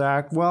 Not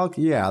exact. Well,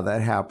 yeah,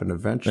 that happened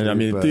eventually. And I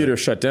mean, but theater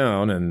shut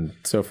down. And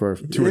so for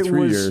 2 or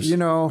 3 years. You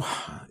know,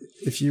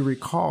 if you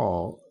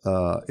recall,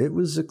 it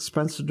was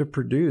expensive to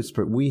produce,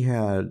 but we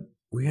had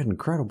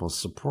incredible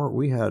support.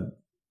 We had,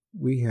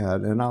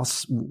 and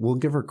we'll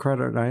give her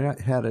credit.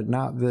 Had it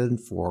not been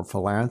for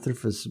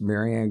philanthropist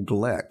Marianne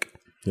Glick,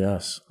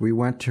 Yes. we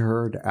went to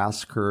her to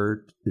ask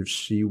her if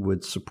she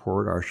would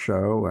support our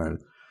show, and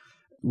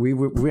we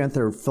went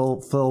there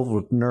filled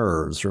with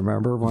nerves.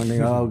 Remember,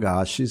 wondering, oh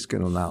gosh, she's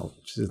gonna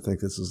think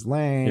this is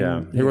lame.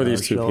 Yeah. Who are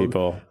these two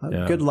people?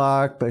 Yeah. Good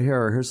luck, but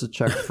here's a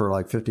check for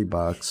like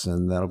 $50,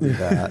 and that'll be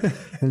that.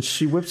 And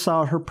she whips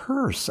out her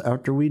purse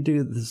after we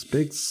do this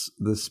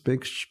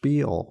big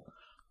spiel,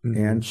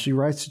 and she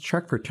writes a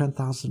check for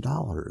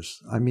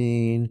 $10,000. I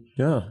mean,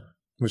 Yeah.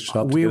 Which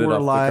helped we get it were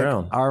off like, the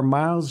ground. our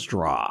mouths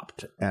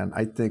dropped. And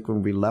I think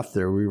when we left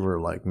there, we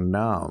were like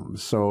numb.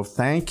 So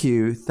thank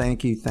you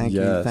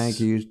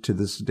to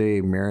this day,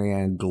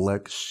 Marianne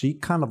Glick. She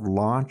kind of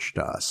launched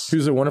us.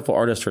 Who's a wonderful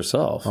artist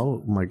herself.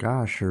 Oh my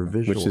gosh, her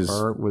visual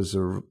art was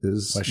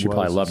why she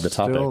probably loved the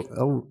topic.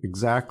 Oh,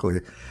 exactly.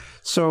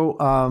 So,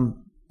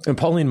 And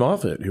Pauline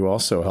Moffat, who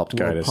also helped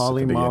guide us.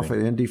 Pauline at the Moffat,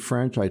 beginning. Indy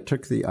French. I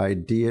took the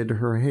idea to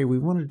her, hey, we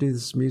want to do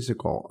this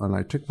musical. And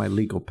I took my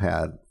legal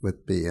pad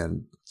with me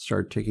and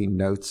started taking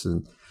notes.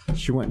 And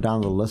she went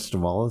down the list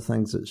of all the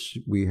things that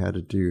we had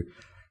to do.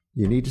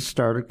 you need to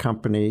start a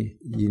company.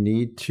 You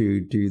need to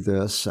do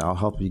this. I'll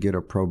help you get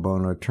a pro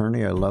bono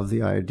attorney. I love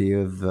the idea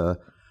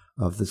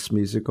of this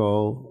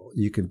musical.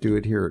 You can do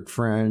it here at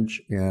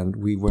Fringe. And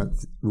we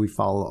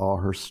followed all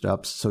her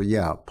steps. So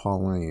yeah,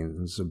 Pauline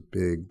is a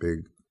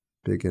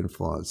big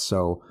influence.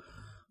 So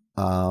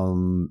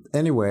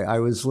anyway, I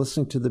was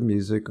listening to the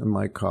music in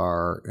my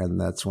car,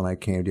 and that's when I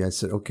came to you. I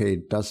said, okay,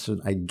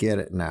 Dustin, I get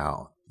it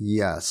now.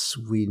 Yes,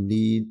 we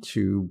need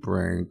to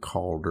bring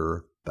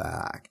Calder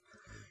back.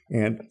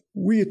 And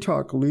we had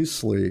talked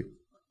loosely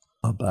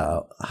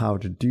about how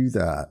to do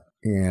that.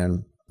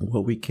 And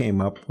what we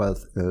came up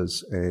with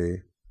is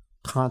a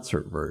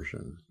concert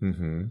version.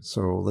 Mm-hmm.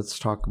 So let's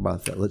talk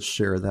about that. Let's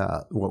share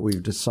that, what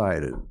we've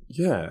decided.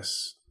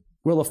 Yes.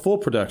 Well, a full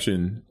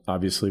production,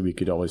 obviously, we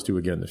could always do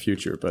again in the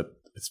future, but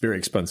it's very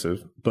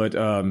expensive. But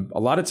a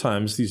lot of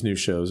times these new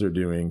shows are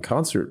doing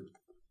concert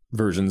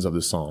versions of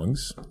the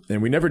songs.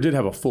 And we never did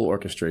have a full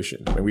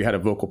orchestration. And we had a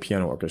vocal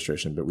piano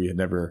orchestration, but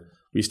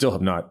we still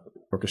have not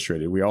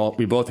orchestrated.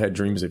 We both had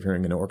dreams of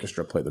hearing an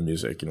orchestra play the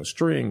music,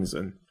 strings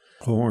and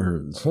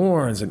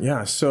Horns. And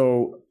yeah.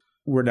 So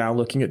we're now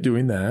looking at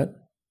doing that.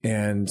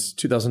 And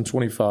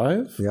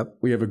 2025, Yep.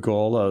 we have a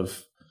goal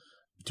of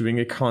doing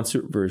a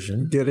concert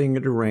version Getting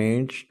it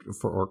arranged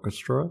for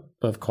orchestra.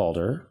 of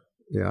Calder,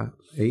 Yeah.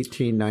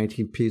 18,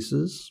 19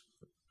 pieces.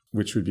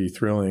 which would be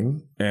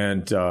thrilling.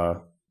 And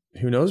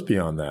who knows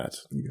beyond that?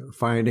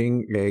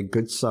 Finding a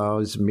good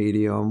size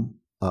medium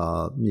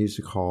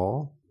music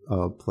hall,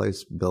 a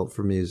place built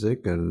for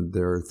music. And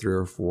there are 3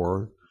 or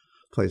 4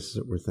 places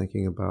that we're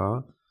thinking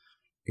about.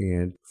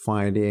 And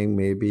finding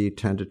maybe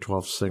 10 to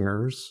 12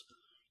 singers.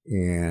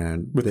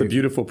 And With the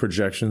beautiful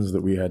projections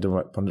that we had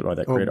to funded by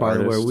that great by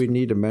artist. the way, we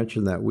need to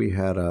mention that we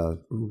had a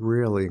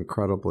really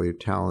incredibly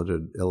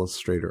talented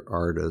illustrator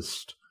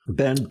artist,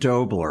 Ben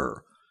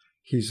Dobler.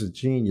 He's a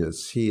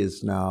genius. He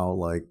is now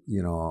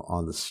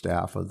on the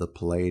staff of the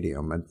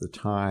Palladium. At the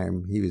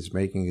time, he was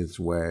making his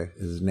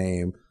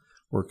name,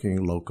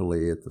 working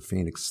locally at the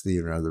Phoenix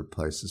Theater and other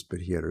places,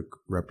 but he had a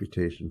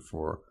reputation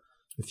for,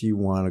 if you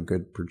want a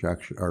good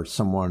projection or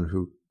someone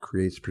who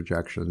creates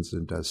projections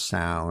and does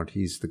sound,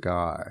 he's the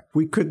guy.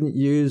 We couldn't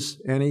use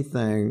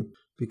anything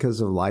because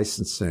of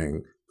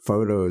licensing,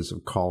 photos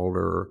of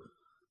Calder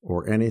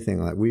or anything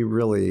like that. We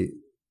really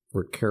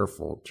were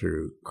careful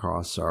to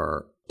cross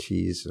our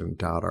T's and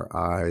dot our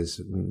I's.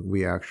 And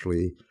we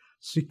actually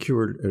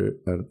secured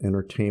an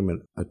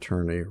entertainment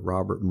attorney,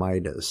 Robert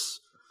Midas,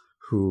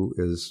 who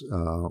is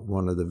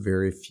one of the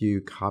very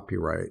few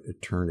copyright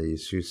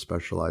attorneys who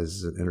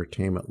specializes in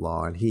entertainment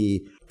law. And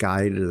he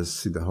guided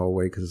us through the whole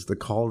way because the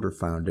Calder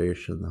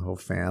Foundation, the whole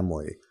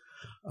family,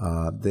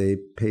 they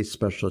pay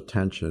special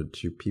attention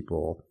to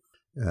people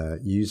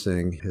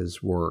using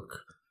his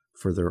work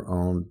for their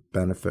own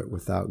benefit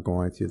without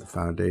going through the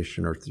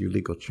foundation or through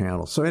legal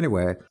channels. So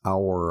anyway,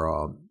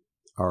 our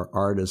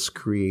artist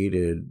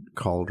created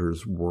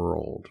Calder's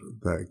world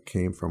that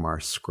came from our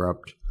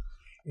script.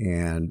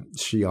 And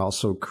she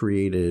also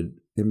created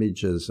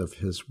images of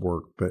his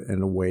work, but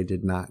in a way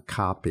did not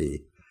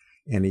copy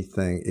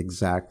anything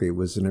exactly. It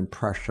was an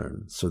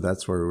impression. So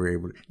that's where we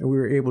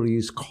were able to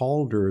use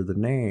Calder, the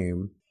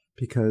name,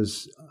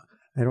 because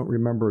I don't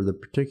remember the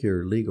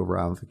particular legal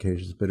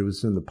ramifications, but it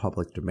was in the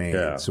public domain.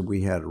 Yeah. So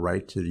we had a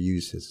right to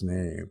use his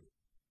name.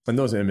 And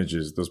those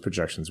images, those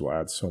projections will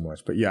add so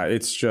much. But yeah,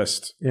 it's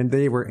just And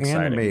they were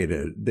exciting.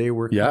 animated. They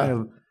were kind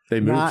of they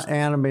moved. not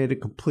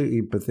animated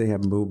completely, but they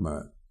have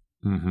movement.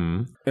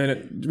 Mm-hmm.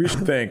 And we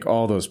should thank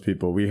all those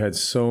people. We had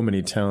so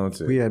many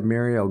talented We had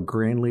Marielle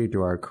Greenlee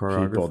do our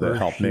choreographer. people that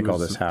helped She make all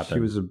was- this happen.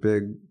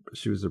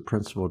 She was a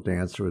principal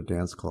dancer with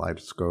Dance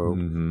Kaleidoscope.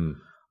 Mm-hmm.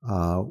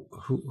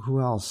 Who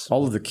else?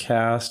 All of the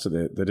cast,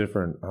 the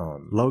different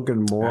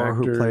Logan Moore,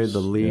 who actors, played the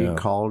lead yeah.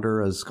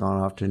 Calder, has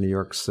gone off to New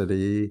York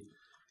City.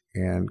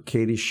 And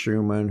Katie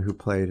Schumann, who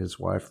played his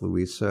wife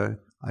Louisa.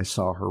 I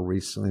saw her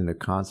recently in a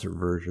concert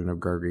version of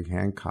Gregory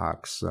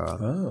Hancock's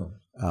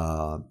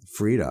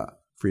Frida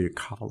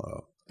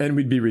Kahlo. And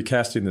we'd be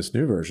recasting this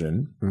new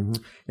version.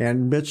 Mm-hmm.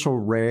 And Mitchell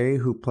Ray,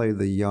 who played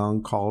the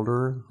young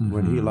Calder,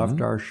 when he left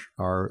our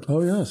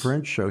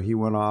French show, he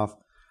went off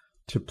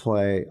to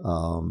play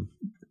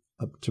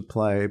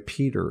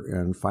Peter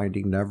in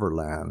Finding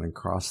Neverland and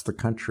cross the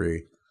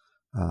country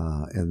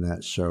in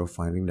that show,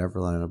 Finding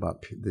Neverland,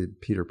 about the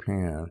Peter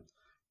Pan.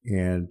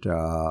 And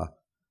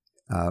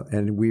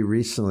we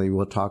recently,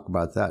 we'll talk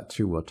about that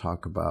too. We'll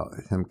talk about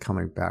him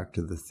coming back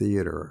to the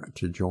theater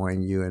to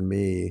join you and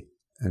me.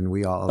 And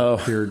we all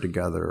appeared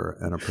together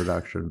in a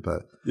production.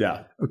 But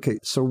yeah. Okay,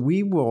 so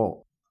we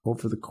will,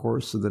 over the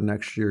course of the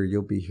next year,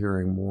 you'll be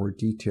hearing more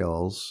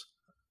details.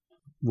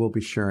 We'll be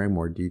sharing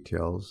more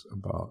details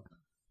about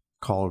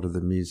Calder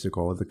the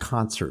Musical, the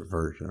concert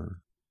version.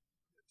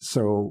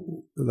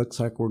 So it looks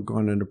like we're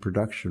going into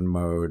production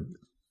mode.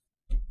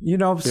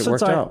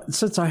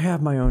 Since I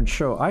have my own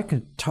show, I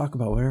can talk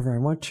about whatever I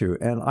want to.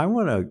 And I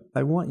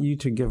want you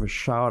to give a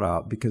shout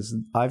out because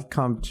I've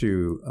come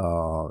to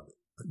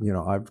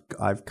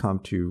I've come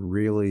to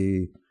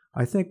really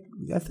I think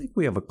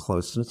we have a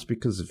closeness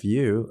because of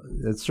you.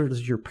 It's sort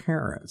of your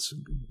parents.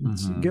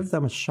 Give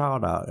them a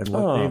shout out and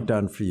what they've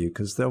done for you,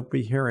 because they'll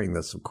be hearing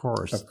this, of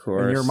course. Of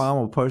course. And your mom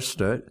will post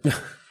it,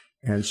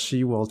 and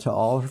she will tell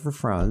all of her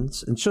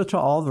friends, and she'll tell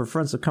all of her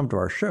friends that come to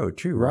our show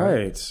too, right?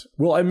 Right.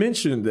 Well, I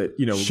mentioned that,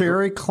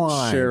 Sherry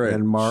Klein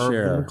and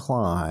Marvin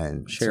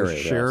Klein. Sherry, so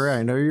Sherry, yes.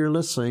 I know you're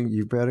listening.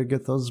 You better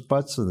get those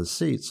butts in the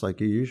seats like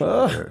you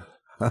usually do.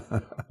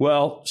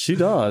 Well, she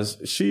does.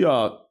 She,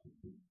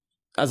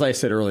 as I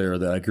said earlier,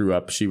 that I grew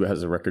up, she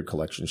has a record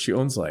collection. She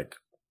owns like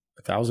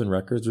 1,000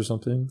 records or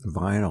something.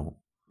 Vinyl.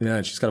 Yeah,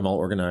 and she's got them all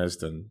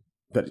organized.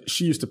 But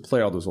she used to play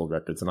all those old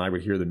records, and I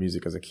would hear the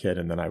music as a kid,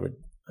 and then I'd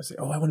say,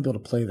 oh, I want to be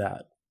able to play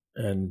that.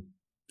 And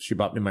she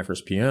bought me my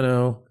first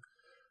piano,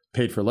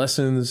 paid for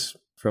lessons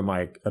from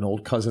an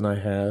old cousin I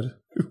had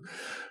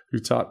who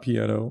taught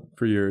piano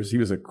for years. He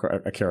was a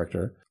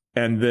character.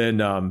 And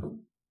then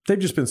they've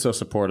just been so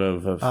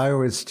supportive of I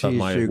always tease you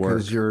work.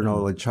 because you're an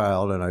only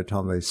child, and I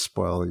tell them they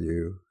spoil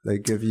you. They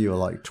give you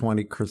like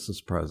 20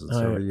 Christmas presents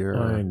every year.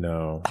 I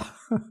know.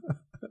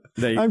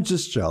 I'm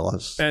just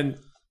jealous. And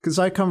because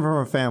I come from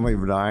a family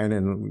of 9,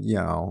 and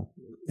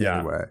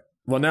anyway.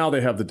 Well, now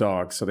they have the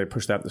dog, so they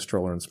push that in the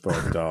stroller and spoil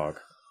the dog.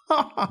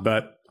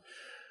 But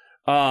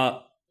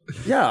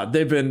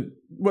they've been,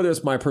 whether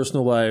it's my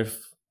personal life,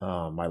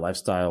 my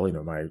lifestyle,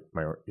 my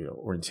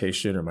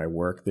orientation or my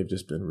work, they've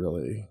just been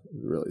really,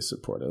 really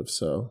supportive.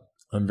 So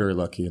I'm very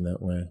lucky in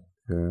that way.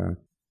 Yeah.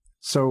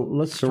 So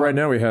right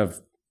now we have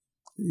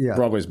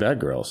Broadway's Bad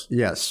Girls.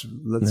 Yes.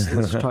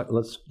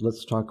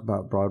 Let's talk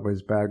about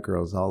Broadway's Bad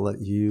Girls. I'll let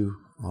you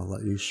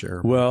share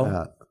about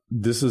that.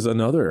 This is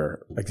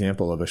another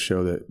example of a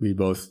show that we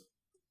both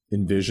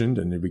envisioned,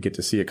 and we get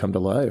to see it come to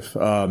life.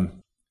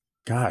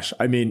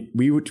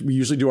 We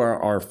usually do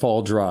our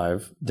fall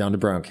drive down to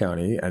Brown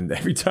County, and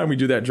every time we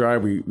do that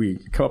drive, we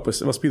come up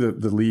with, it must be the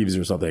leaves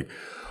or something.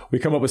 We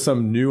come up with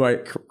some new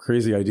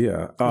crazy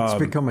idea. It's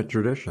become a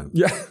tradition.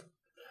 Yeah.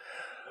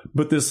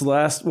 But this 2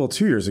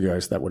 years ago,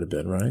 that would have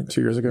been, right?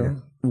 2 years ago.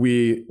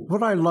 Yeah.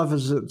 What I love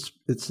is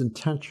it's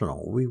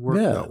intentional. We work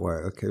that way.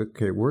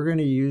 Okay. We're going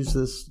to use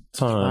this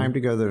time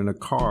together in a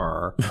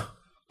car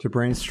to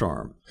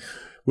brainstorm.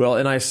 Well,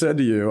 and I said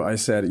to you,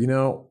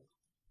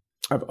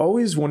 I've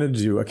always wanted to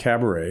do a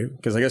cabaret,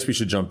 because I guess we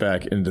should jump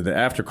back into the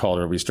after call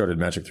where we started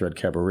Magic Thread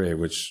Cabaret,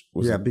 which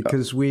was... Yeah,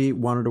 because we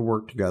wanted to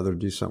work together to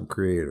do something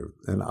creative.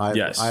 And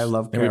I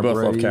love cabaret. And we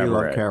both love cabaret. You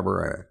love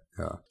cabaret.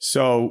 Yeah.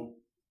 So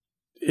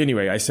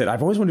anyway, I said,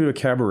 I've always wanted to do a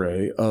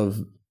cabaret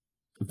of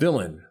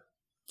villain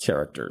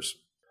characters,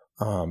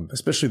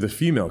 especially the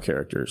female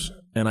characters.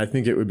 And I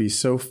think it would be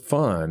so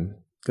fun,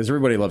 because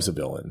everybody loves a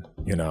villain,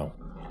 and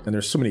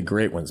there's so many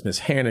great ones. Miss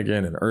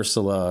Hannigan and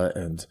Ursula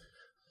and...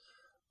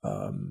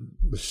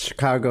 the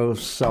Chicago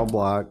cell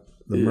block,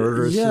 the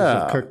murderesses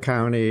of Cook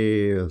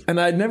County,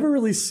 and I'd never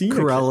really seen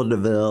Cruella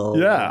DeVille.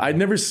 Yeah, I'd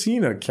never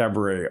seen a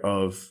cabaret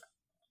of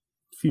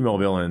female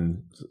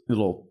villain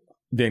little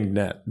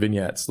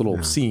vignettes,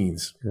 little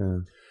scenes. Yeah.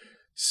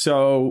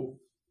 So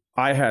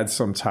I had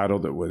some title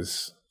that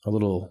was a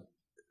little.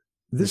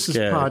 This is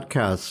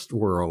podcast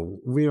world.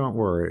 We don't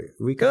worry.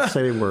 We can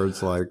say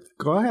words like,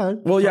 go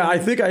ahead. Well, yeah, I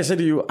think I said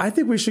to you, I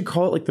think we should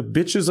call it like the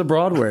Bitches of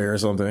Broadway or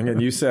something.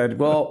 And you said,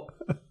 well,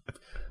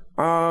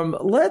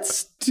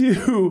 let's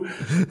do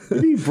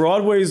maybe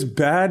Broadway's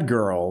Bad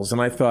Girls. And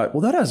I thought,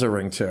 well, that has a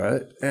ring to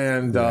it.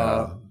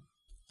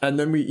 And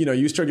then we,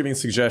 you start giving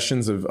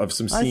suggestions of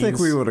some scenes. I think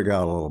we would have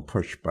got a little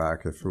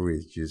pushback if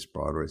we used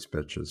Broadway's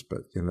Bitches,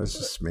 but this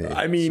is me.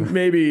 I mean,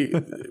 maybe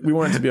we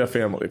want it to be a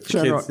family for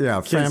kids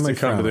family to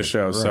come to the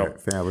show. Right, so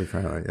family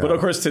friendly. Yeah. But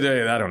of course,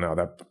 today I don't know,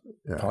 that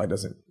probably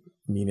doesn't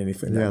mean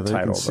anything. Yeah, that they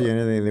title, can see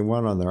anything they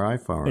want on their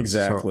iPhone.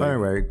 Exactly. So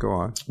anyway, go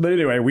on. But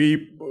anyway,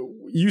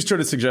 you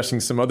started suggesting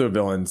some other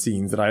villain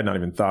scenes that I had not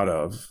even thought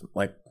of,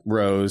 like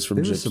Rose from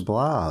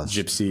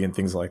Gypsy and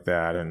things like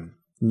that, and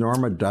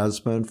Norma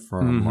Desmond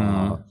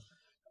from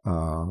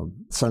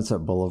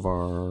Sunset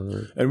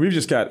Boulevard. And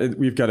we've got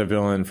a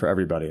villain for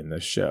everybody in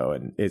this show,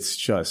 and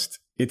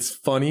it's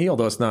funny,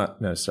 although it's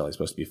not necessarily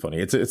supposed to be funny.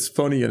 It's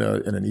funny in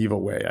an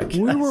evil way, I guess.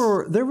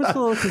 There was a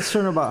little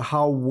concern about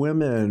how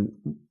women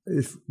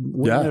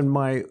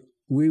might.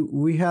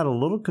 We had a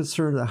little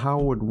concern that how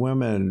would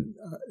women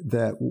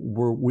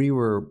we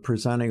were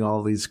presenting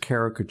all these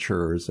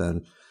caricatures,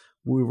 and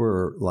we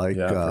were like,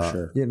 for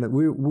sure.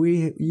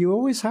 You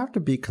always have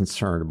to be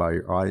concerned about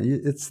your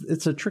audience.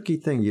 It's a tricky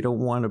thing. You don't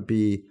want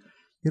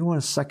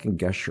to second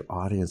guess your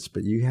audience,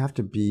 but you have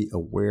to be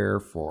aware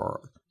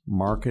for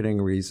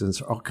marketing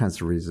reasons, all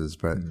kinds of reasons.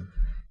 But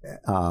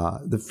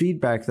the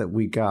feedback that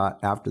we got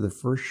after the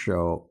first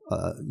show,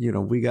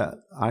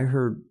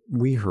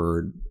 we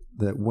heard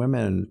that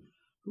women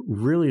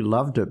really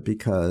loved it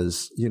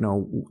because,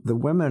 the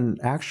women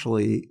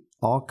actually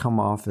all come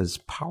off as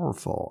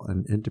powerful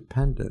and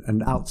independent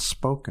and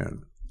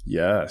outspoken.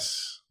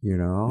 Yes.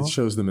 It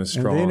shows them as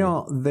strong.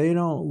 And they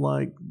don't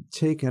like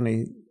take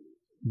any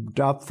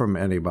dup from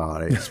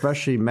anybody,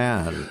 especially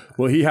men.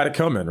 Well, he had it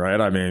coming,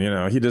 right? I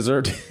mean, he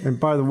deserved it. And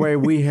by the way,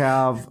 we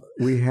have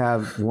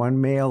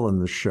one male in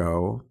the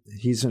show.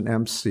 he's an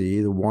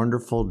MC, the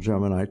wonderful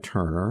Gemini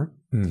Turner.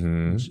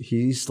 Mm-hmm.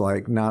 He's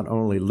like not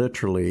only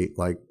literally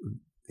like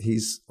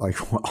he's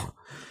like well,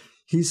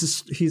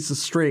 he's a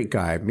straight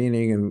guy,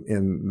 meaning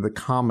in the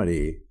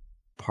comedy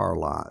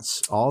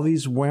parlance. All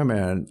these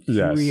women,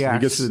 Yes, he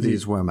reacts to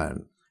these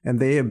women, and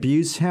they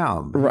abuse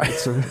him. Right.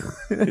 So,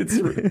 It's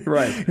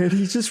right. and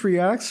he just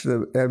reacts to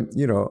them. And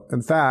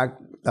in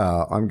fact,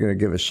 I'm going to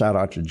give a shout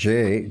out to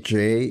Jay.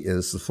 Jay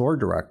is the floor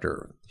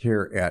director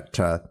here at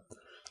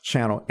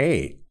Channel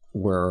 8,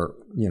 where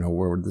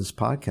this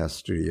podcast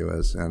studio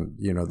is, and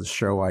the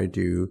show I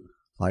do,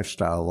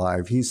 Lifestyle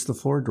Live. He's the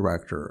floor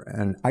director,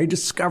 and I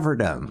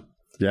discovered him.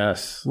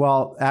 Yes.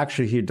 Well,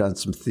 actually, he'd done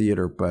some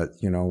theater, but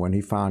when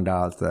he found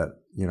out that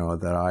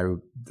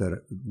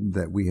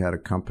that we had a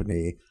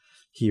company,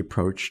 he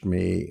approached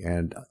me,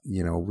 and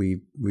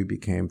we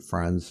became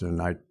friends, and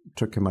I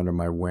took him under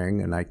my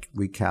wing, and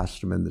we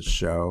cast him in the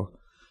show.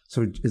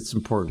 So it's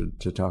important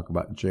to talk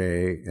about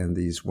Jay and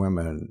these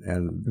women,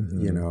 and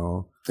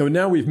So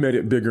now we've made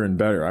it bigger and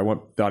better. I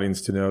want the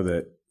audience to know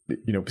that,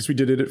 because we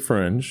did it at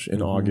Fringe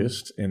in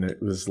August, and it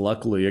was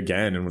luckily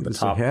again in one of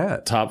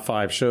the top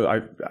 5 shows.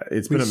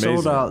 It's been amazing. We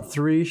sold out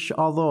 3,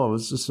 although it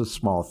was just a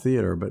small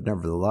theater, but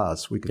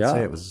nevertheless, we could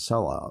say it was a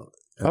sellout.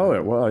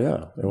 It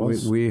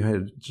was. We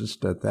had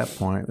just at that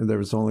point, there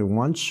was only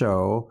one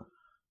show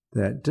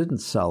that didn't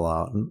sell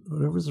out, and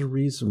there was a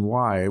reason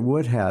why. It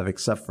would have,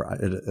 except for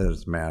it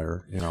doesn't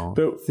matter,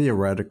 But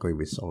theoretically,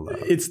 we sold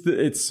out.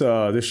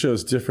 This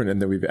show's different in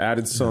that we've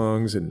added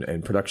songs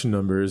and production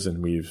numbers,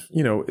 and we've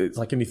it's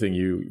like anything.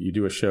 You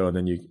do a show, and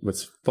then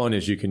what's fun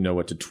is you can know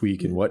what to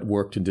tweak and what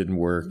worked and didn't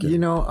work.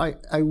 And,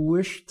 I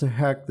wish to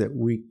heck that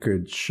we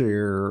could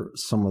share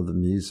some of the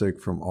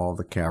music from all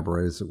the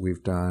cabarets that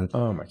we've done.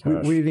 Oh my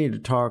gosh, we need to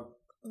talk,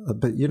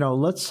 but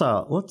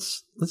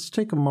let's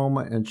take a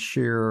moment and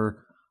share.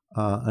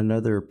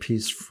 Another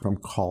piece from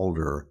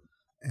Calder,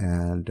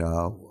 and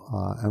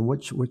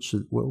what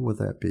would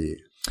that be?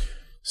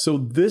 So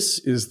this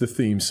is the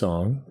theme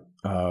song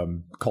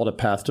called "A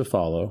Path to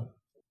Follow,"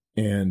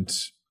 and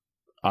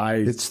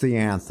it's the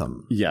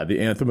anthem. Yeah, the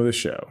anthem of the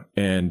show.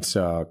 And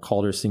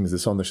Calder sings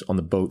this on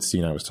the boat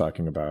scene I was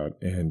talking about,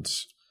 and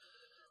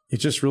it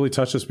just really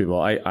touches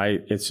people.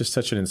 It's just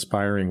such an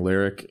inspiring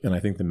lyric, and I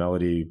think the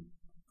melody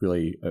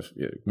really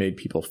made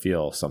people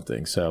feel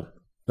something. So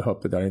I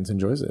hope the audience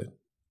enjoys it.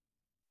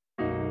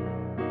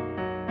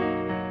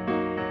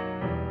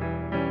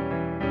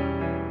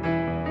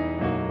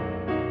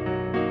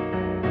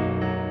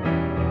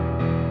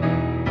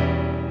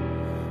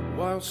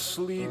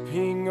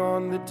 Sleeping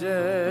on the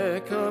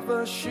deck of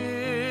a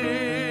ship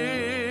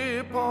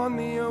on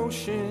the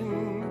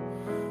ocean,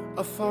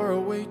 a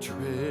faraway trip,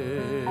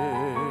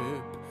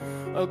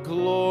 a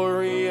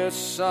glorious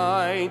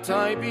sight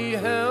I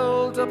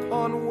beheld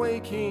upon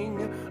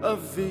waking, a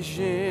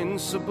vision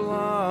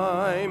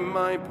sublime,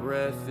 my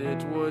breath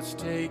it was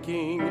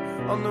taking.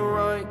 On the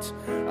right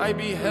I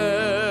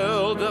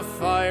beheld a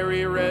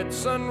fiery red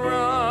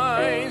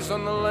sunrise,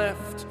 on the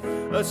left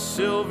a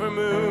silver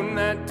moon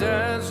that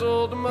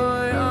dazzled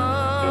my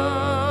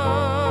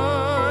eyes.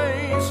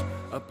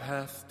 A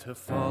path to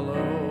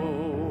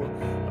follow,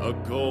 a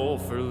goal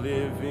for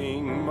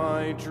living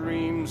my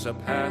dreams, a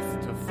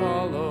path to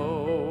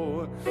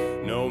follow,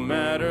 no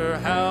matter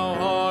how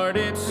hard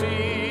it seems.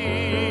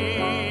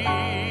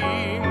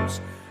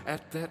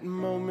 At that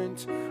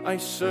moment I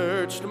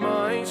searched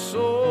my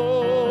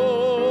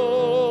soul,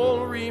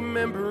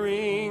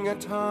 remembering a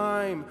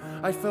time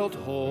I felt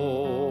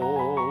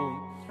whole,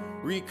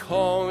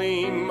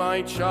 recalling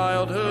my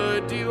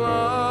childhood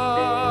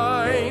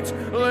delight,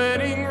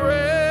 letting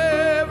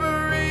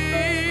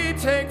reverie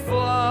take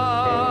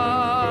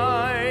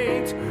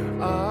flight.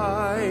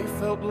 I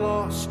felt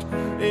lost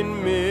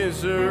in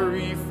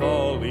misery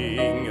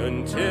falling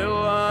until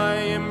I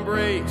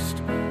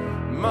embraced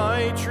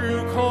my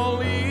true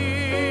calling.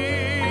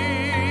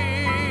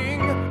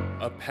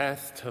 A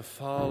path to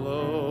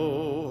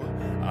follow,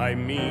 I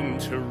mean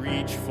to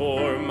reach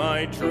for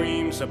my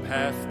dreams, a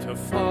path to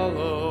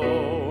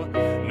follow,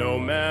 no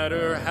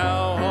matter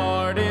how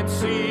hard it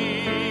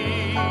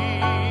seems.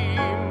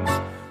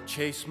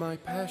 Chase my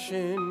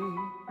passion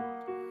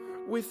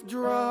with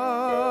drive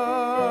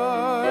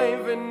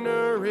and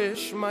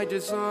nourish my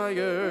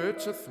desire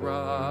to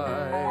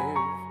thrive.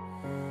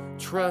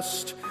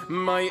 Trust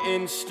my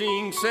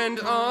instincts and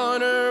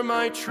honor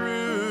my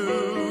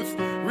truth.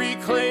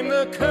 Reclaim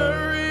the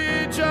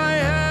courage I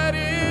had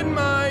in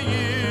my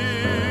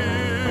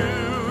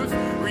youth.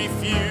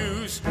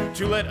 Refuse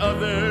to let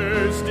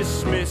others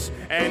dismiss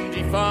and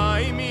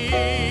defy me.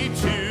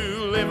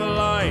 To live a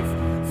life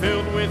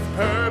filled with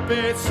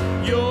purpose,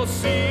 you'll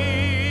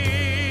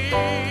see.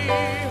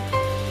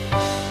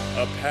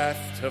 A path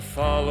to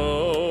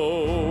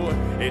follow.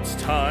 It's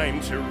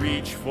time to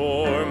reach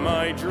for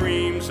my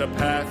dreams, a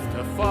path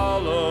to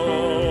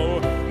follow,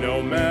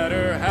 no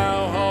matter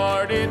how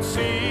hard it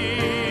seems.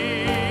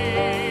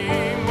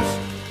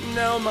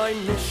 Now my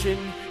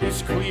mission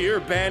is clear cheer,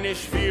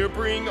 banish fear,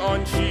 bring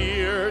on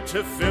cheer,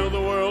 to fill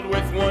the world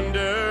with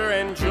wonder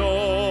and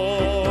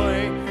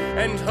joy,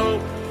 and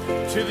hope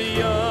to the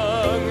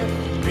young,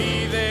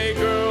 be they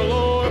girl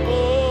or boy.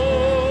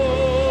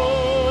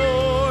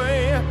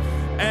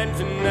 And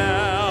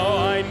now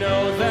I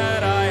know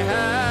that I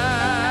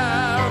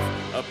have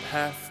a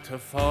path to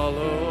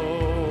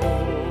follow,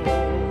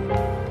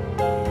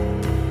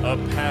 a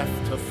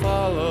path to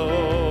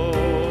follow,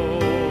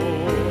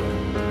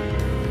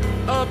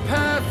 a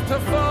path to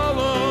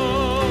follow.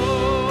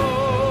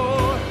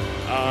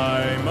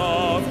 I'm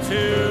off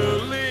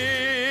to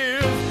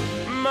live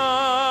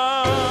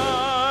my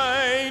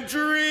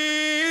dreams.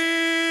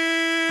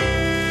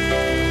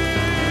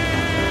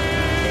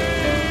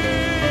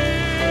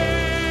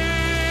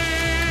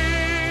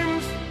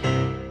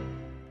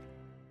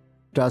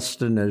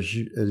 Dustin, as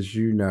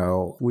you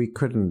know, we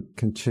couldn't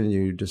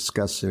continue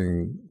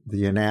discussing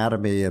the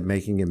anatomy of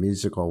making a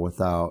musical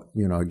without,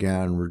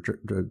 again, we're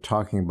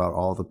talking about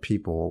all the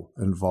people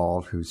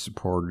involved who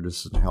supported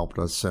us and helped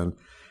us. And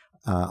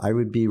I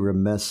would be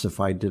remiss if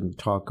I didn't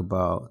talk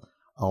about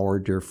our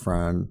dear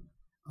friend,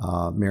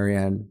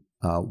 Marianne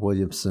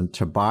Williamson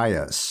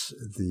Tobias,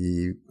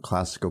 the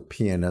classical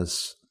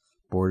pianist,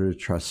 board of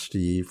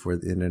trustee for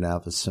the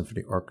Indianapolis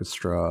Symphony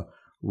Orchestra,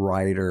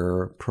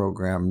 writer,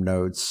 program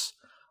notes,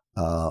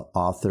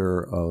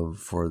 author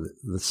for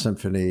the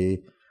symphony.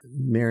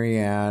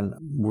 Marianne,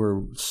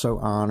 we're so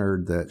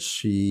honored that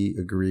she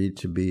agreed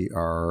to be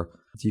our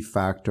de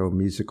facto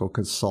musical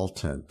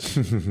consultant.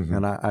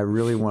 And I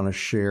really want to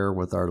share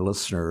with our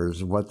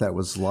listeners what that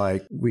was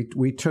like.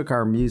 We took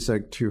our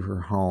music to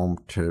her home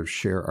to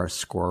share our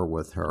score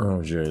with her. Oh,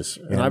 jeez.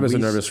 And I was a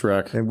nervous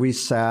wreck. And we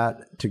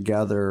sat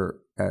together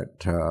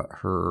at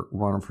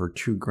one of her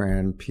 2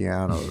 grand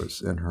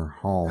pianos in her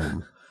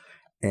home.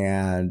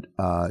 And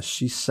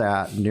she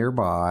sat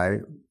nearby,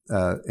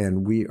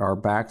 and our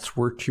backs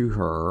were to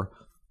her.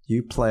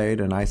 You played,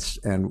 and I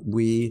sang.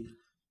 We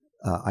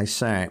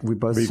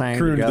both sang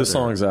crooned together. the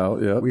songs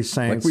out. Yeah, we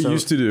sang like we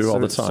used to do all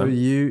the time. So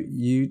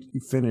you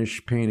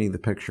finished painting the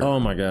picture. Oh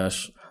my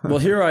gosh! Well,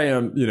 here I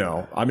am.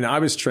 I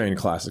was trained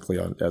classically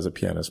as a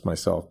pianist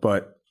myself,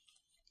 but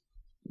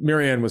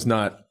Marianne was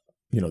not.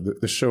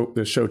 The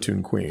show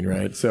tune queen,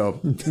 right? So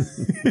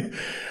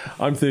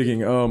I'm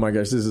thinking, oh my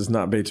gosh, this is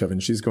not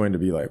Beethoven. She's going to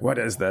be like, what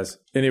is this?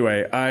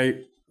 Anyway,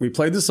 we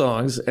played the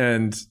songs,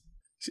 and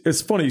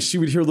it's funny. She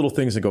would hear little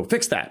things and go,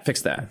 fix that.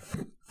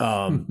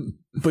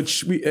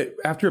 But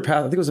after a path,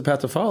 I think it was a Path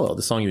to Follow,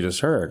 the song you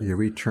just heard. Yeah,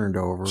 we turned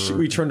over.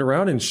 We turned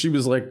around, and she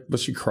was like,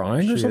 was she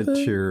crying or something?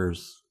 She had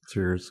tears.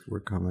 Tears were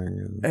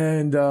coming,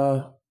 and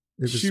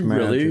she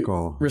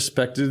magical. Really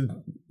respected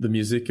the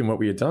music and what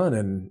we had done,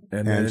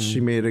 and then she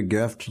made a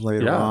gift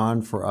later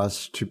on for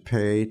us to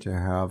pay to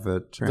have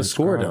it the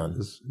score done.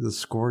 The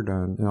score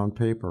done on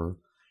paper,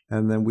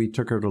 and then we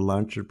took her to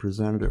lunch and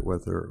presented it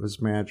with her. It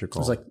was magical.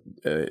 It was like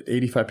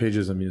 85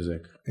 pages of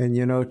music, and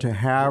to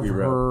have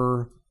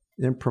her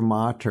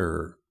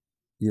imprimatur,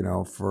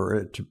 for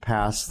it to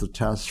pass the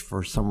test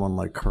for someone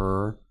like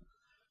her,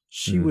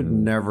 she would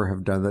never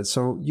have done that.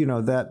 So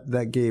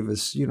that gave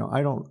us,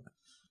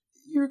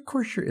 of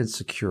course you're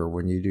insecure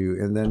when you do.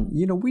 And then,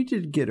 we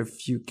did get a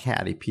few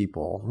catty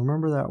people.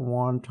 Remember that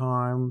one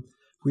time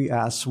we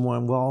asked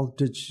someone, well,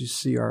 did you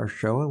see our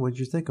show and what did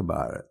you think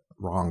about it?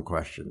 Wrong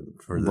question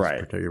for this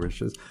particular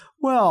show.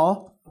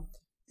 Well,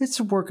 it's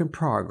a work in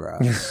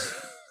progress.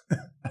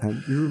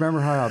 And you remember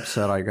how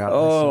upset I got?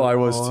 Oh, I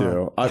was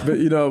too. But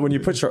when you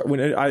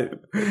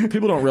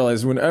people don't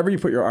realize whenever you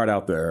put your art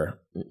out there,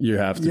 you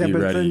have to be ready. Yeah,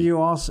 but then you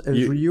also, as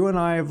you and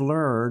I have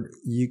learned,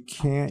 you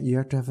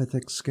have to have a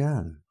thick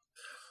skin.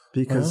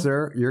 Because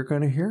you're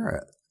going to hear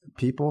it.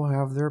 People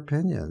have their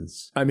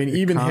opinions. I mean,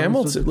 even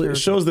Hamilton,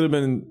 shows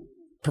that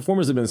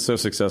performers have been so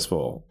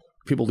successful,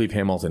 people leave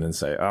Hamilton and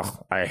say, oh,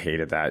 I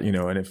hated that.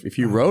 And if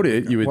you wrote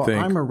it, you would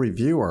think. I'm a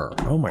reviewer.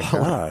 Oh my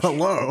gosh.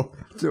 Hello.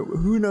 So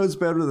who knows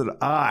better than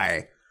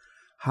I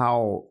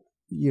how,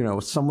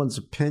 someone's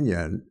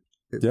opinion,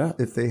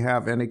 if they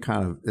have any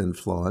kind of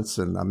influence,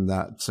 and I'm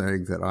not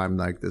saying that I'm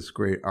like this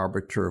great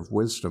arbiter of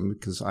wisdom,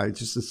 because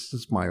this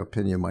is my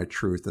opinion, my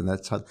truth, and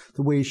that's the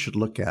way you should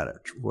look at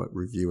it, what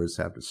reviewers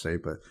have to say.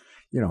 But,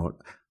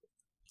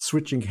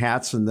 switching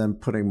hats and then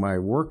putting my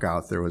work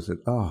out there was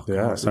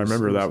yes, I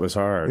remember that was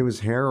hard. It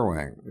was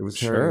harrowing.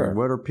 Harrowing.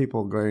 What are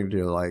people going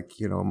to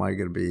am I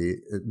going to be,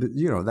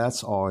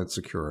 that's all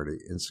insecurity.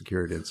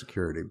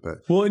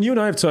 But well, and you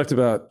and I have talked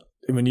about,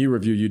 when you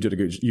review, you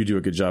do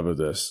a good job of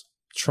this,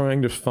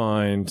 trying to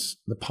find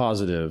the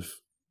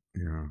positive,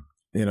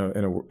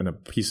 in a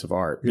piece of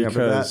art.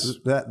 Because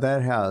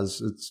that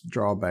has its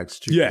drawbacks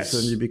too. Yes.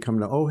 Then you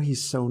become,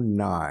 he's so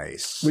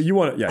nice. Well, you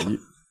want to,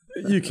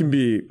 you can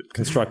be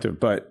constructive,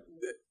 but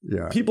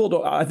people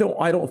don't.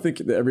 I don't think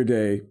the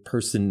everyday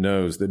person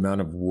knows the amount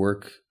of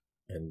work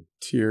and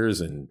tears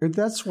and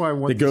that's why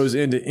that goes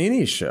into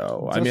any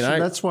show.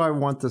 That's why I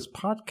want this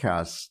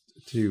podcast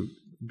to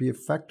be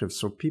effective,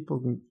 so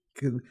people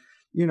can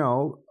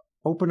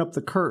open up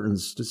the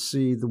curtains to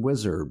see the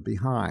wizard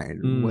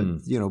behind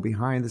what,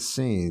 behind the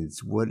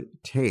scenes, what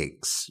it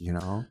takes,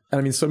 And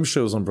I mean, some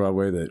shows on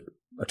Broadway that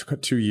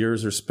 2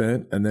 years are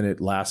spent and then it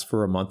lasts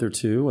for a month or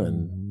two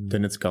and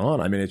then it's gone.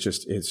 I mean, it's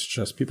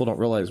just people don't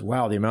realize,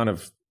 wow, the amount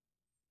of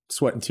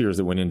sweat and tears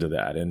that went into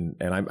that. And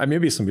I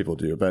maybe some people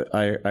do, but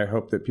I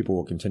hope that people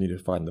will continue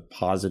to find the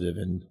positive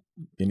in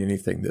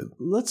anything that.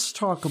 Let's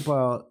talk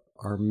about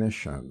our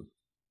mission.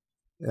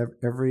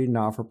 Every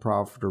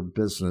not-for-profit or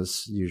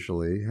business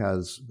usually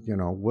has,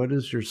 what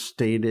is your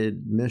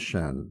stated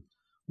mission?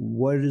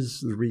 What is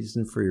the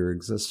reason for your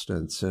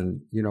existence?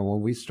 And,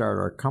 when we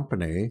started our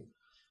company,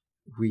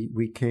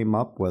 we came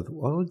up with,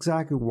 well,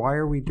 exactly, why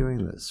are we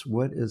doing this?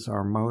 What is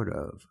our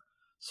motive?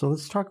 So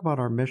let's talk about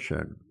our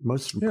mission.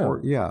 Most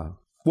important, yeah.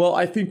 Well,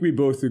 I think we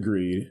both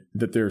agreed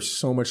that there's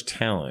so much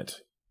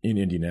talent in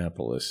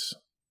Indianapolis,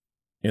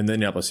 in the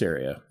Indianapolis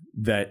area,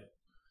 that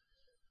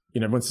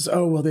everyone says,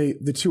 oh, well,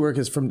 the tour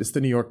is it's the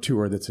New York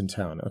tour that's in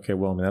town. Okay,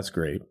 well, I mean, that's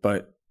great.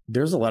 But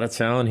there's a lot of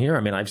talent here. I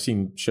mean, I've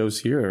seen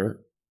shows here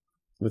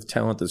with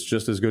talent that's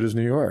just as good as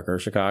New York or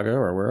Chicago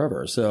or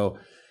wherever. So,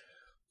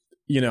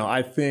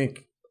 I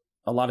think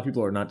a lot of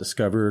people are not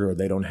discovered or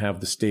they don't have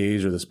the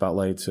stage or the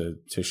spotlight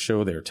to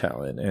show their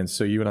talent. And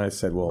so you and I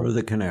said, well. Or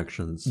the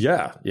connections.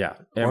 Yeah.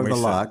 And or the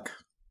luck.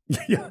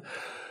 Yeah.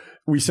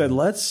 We said,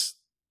 let's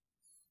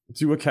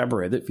do a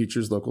cabaret that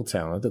features local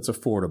talent that's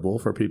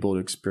affordable for people to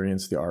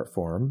experience the art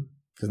form,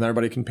 because not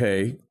everybody can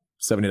pay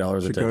 $70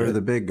 a ticket. Go to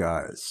the big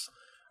guys.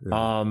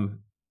 Yeah.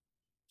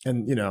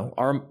 And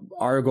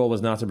our goal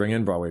was not to bring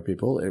in Broadway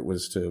people; it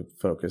was to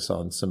focus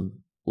on some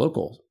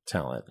local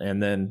talent,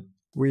 and then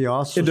we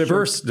also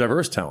diverse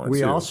talent.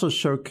 We too. also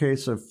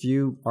showcase a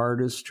few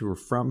artists who are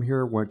from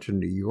here, went to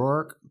New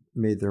York,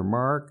 made their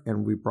mark,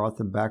 and we brought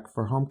them back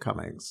for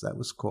homecomings. That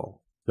was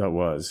cool. That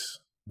was,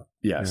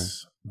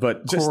 yes. Yeah.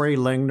 But Corey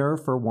Lingner,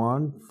 for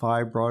one,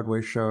 5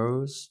 Broadway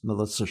shows.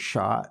 Melissa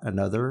Schott,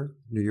 another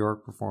New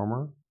York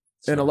performer.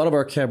 And a lot of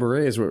our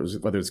cabarets,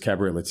 whether it's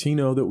Cabaret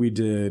Latino that we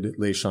did,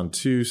 Les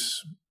Chanteuses,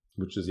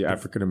 which is the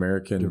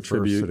African-American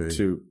tribute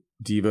to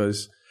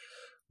divas,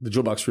 the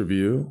Jewel Box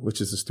Review,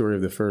 which is the story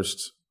of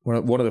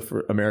one of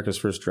America's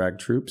first drag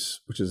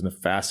troupes, which is a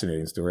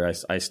fascinating story.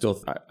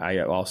 I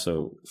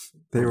also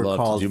they were love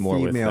called to do more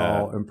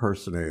female with that.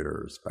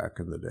 Impersonators back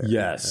in the day.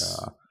 Yes.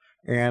 Yeah.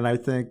 And I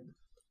think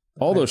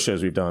all those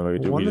shows we've done,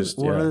 one of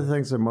the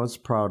things I'm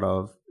most proud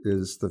of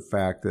is the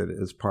fact that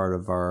as part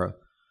of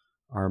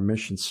our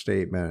mission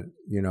statement,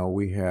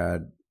 we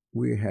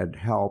had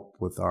help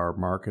with our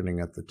marketing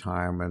at the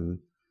time,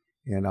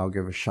 and I'll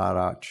give a shout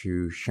out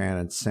to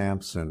Shannon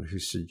Sampson, who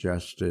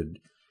suggested,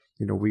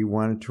 we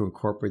wanted to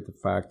incorporate the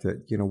fact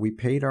that, we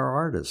paid our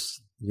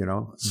artists,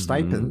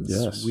 stipends.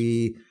 Yes.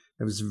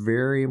 It was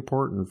very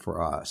important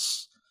for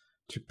us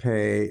to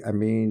pay. I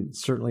mean,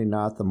 certainly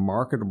not the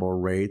marketable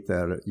rate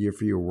that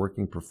if you were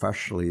working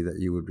professionally that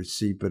you would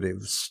receive, but it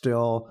was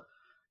still,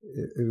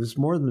 it was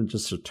more than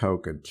just a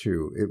token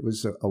too. It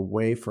was a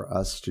way for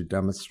us to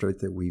demonstrate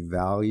that we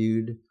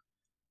valued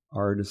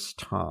artists'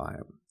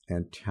 time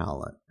and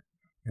talent,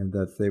 and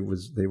that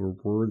they were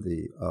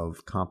worthy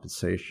of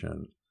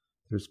compensation.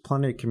 There's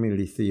plenty of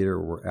community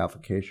theater where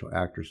avocational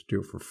actors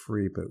do it for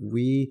free, but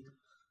we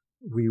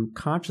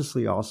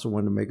consciously also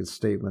want to make a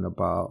statement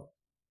about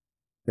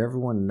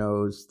everyone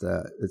knows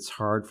that it's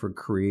hard for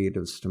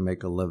creatives to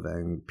make a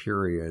living,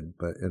 period.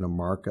 But in a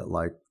market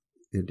like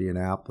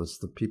Indianapolis,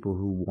 the people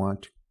who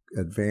want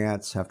to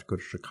advance have to go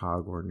to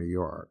Chicago or New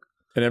York.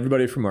 And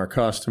everybody from our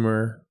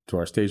customer to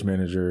our stage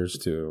managers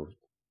to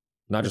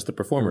not just the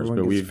performers,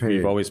 but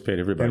we've always paid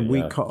everybody.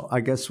 And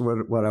I guess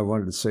what I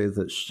wanted to say is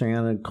that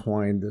Shannon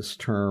coined this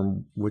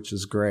term, which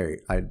is great.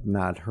 I'd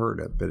not heard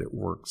it, but it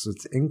works.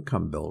 It's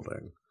income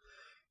building.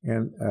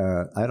 And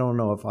I don't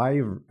know if I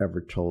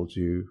ever told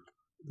you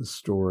the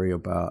story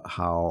about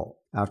how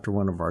after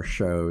one of our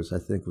shows, I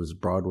think it was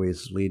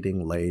Broadway's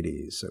Leading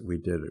Ladies that we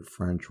did at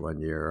Fringe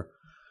one year,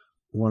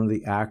 one of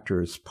the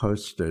actors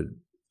posted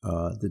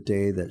the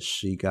day that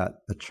she got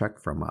a check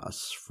from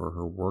us for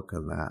her work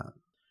on that.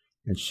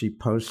 And she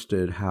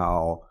posted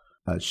how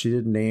she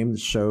didn't name the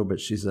show,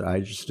 but she said, I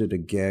just did a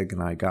gig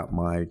and I got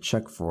my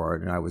check for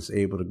it. And I was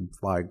able to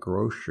buy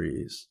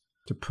groceries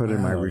to put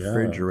in my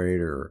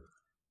refrigerator.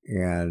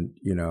 And,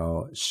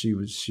 she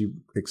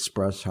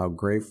expressed how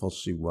grateful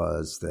she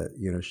was that,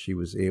 she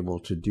was able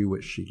to do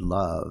what she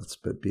loves,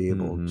 but be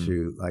able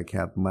to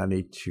have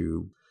money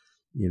to,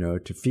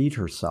 to feed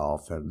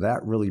herself. And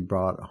that really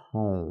brought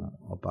home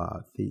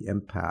about the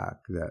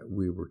impact that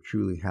we were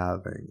truly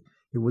having.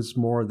 It was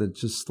more than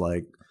just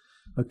like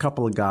a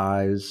couple of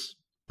guys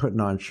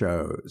putting on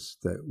shows,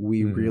 that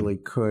we really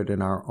could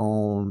in our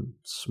own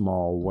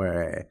small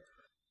way.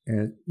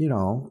 And,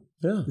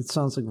 it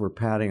sounds like we're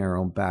patting our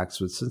own backs,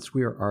 but since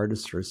we are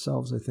artists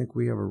ourselves, I think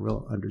we have a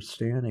real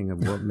understanding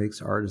of what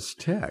makes artists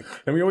tick.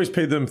 And we always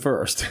paid them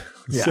first.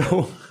 Yeah.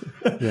 So.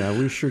 Yeah,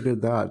 we sure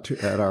did that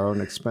at our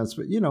own expense.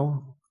 But,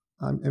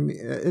 I mean,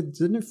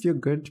 didn't it feel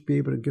good to be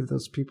able to give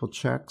those people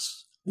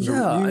checks?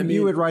 Yeah,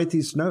 you would write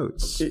these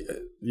notes.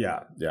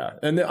 Yeah.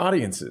 And the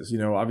audiences,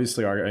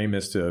 obviously our aim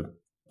is to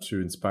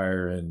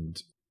inspire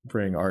and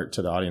bring art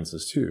to the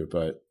audiences too.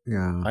 But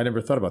yeah, I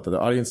never thought about that. The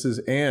audiences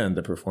and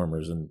the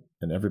performers and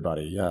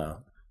everybody. Yeah.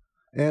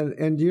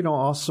 And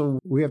also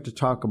we have to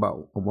talk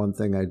about one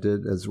thing I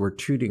did as we're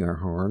tooting our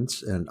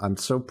horns. And I'm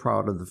so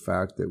proud of the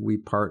fact that we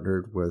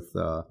partnered with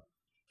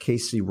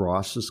Casey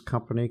Ross's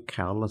company,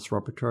 Catalyst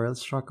Repertory.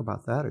 Let's talk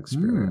about that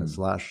experience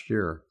last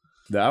year.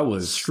 That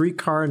was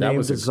Streetcar that Named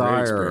was a great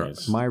Desire,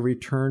 experience. my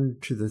return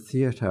to the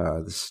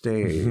theater, the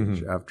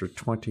stage, after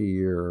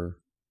 20-year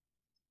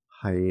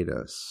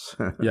hiatus.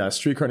 Yeah,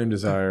 Streetcar Named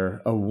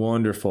Desire, a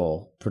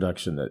wonderful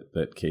production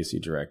that Casey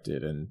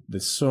directed, and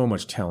there's so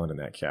much talent in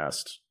that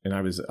cast, and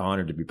I was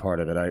honored to be part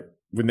of it.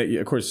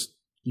 Of course,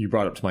 you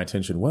brought up to my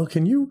attention. Well,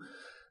 can you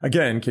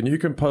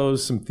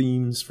compose some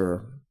themes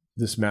for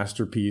this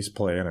masterpiece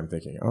play? And I'm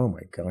thinking, oh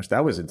my gosh,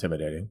 that was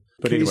intimidating.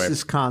 But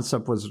Casey's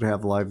concept was to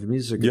have live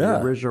music. Yeah.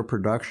 The original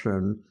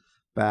production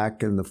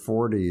back in the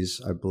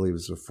 40s, I believe it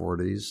was the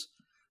 40s,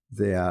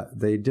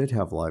 they did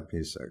have live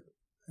music.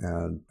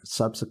 And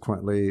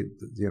subsequently,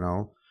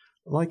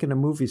 like in a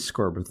movie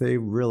score, but they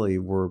really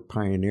were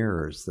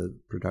pioneers, the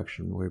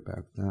production way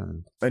back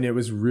then. And it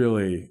was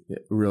really,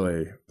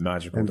 really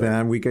magical. And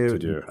then we to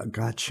do.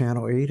 God,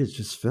 Channel 8 is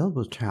just filled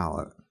with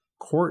talent.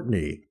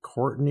 Courtney,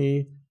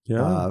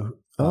 Yeah.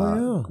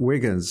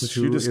 Wiggins, Which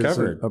you who is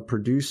discovered. a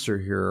producer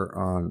here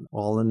on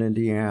All in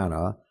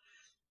Indiana.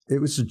 It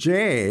was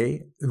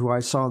Jay, who I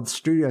saw in the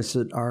studio. I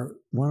said,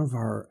 one of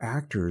our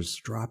actors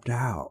dropped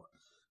out,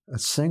 a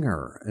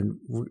singer. And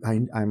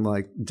I'm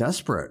like,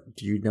 desperate.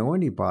 Do you know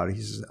anybody?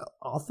 He says,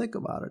 I'll think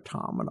about it,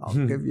 Tom, and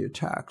I'll give you a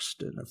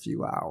text in a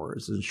few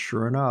hours. And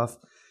sure enough,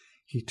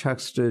 he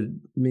texted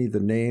me the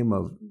name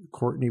of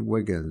Courtney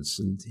Wiggins.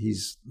 And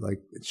he's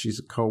like, she's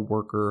a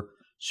co-worker.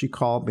 She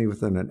called me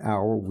within an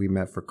hour. We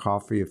met for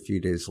coffee a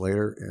few days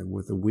later, and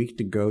with a week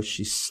to go,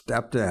 she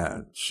stepped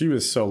in. She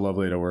was so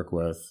lovely to work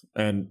with.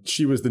 And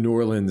she was the New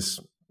Orleans,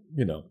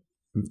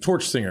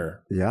 torch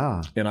singer.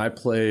 Yeah. And I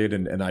played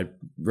and I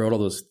wrote all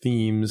those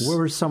themes. What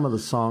were some of the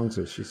songs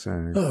that she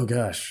sang? Oh,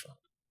 gosh.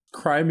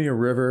 Cry Me a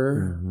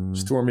River,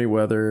 Stormy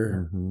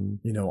Weather,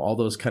 all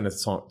those kind of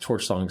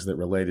torch songs that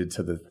related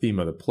to the theme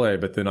of the play.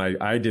 But then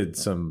I did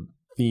some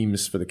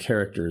themes for the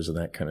characters and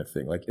that kind of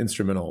thing, like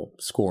instrumental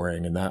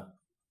scoring and that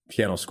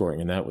piano scoring,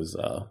 and that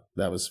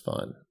was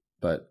fun.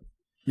 But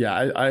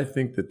yeah, I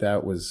think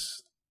that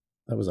was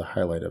a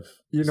highlight of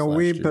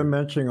we've been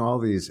mentioning all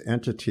these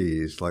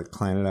entities like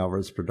Klein and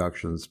Alvarez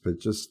Productions,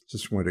 but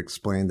just want to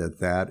explain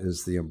that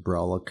is the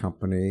umbrella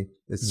company.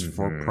 It's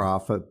for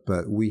profit,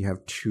 but we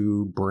have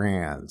two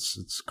brands.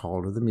 It's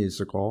called The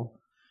Musical,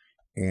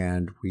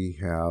 and we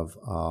have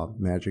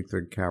Magic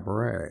the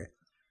Cabaret,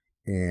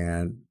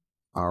 and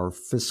our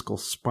fiscal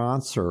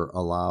sponsor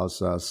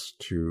allows us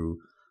to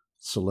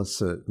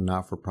solicit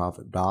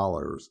not-for-profit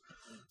dollars.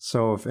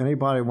 So if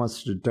anybody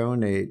wants to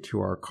donate to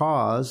our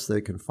cause,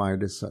 they can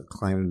find us at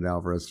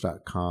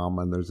kleinandalvarez.com,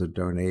 and there's a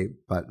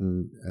donate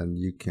button, and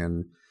you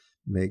can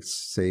make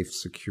safe,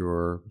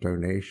 secure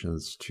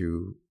donations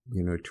to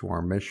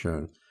our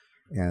mission.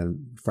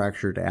 And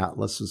Fractured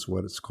Atlas is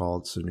what it's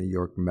called. It's a New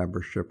York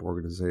membership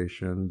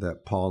organization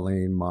that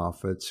Pauline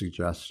Moffat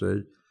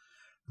suggested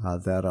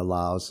that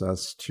allows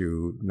us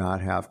to not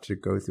have to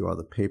go through all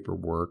the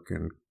paperwork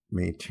and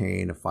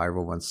maintain a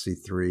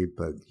 501c3,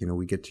 but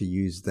we get to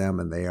use them,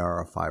 and they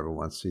are a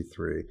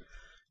 501c3.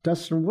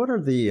 Dustin, what are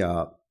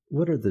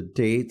the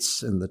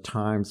dates and the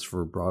times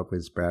for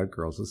Broadway's Bad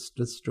Girls?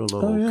 Let's do a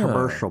little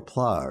commercial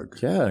plug.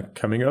 Yeah,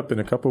 coming up in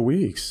a couple of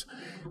weeks.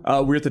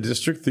 We're at the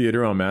District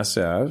Theater on Mass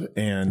Ave,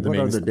 and What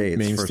are the dates,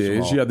 main first of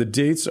stage. all? Yeah, the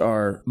dates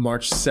are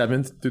March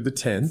 7th through the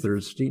 10th.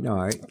 Thursday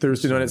night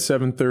at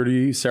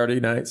 7:30, Saturday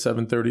night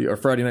 7:30, or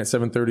Friday night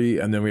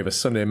 7:30, and then we have a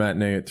Sunday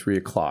matinee at 3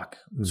 o'clock.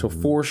 So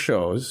 4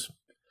 shows,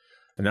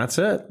 and that's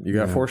it. You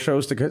got 4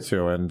 shows to get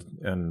to,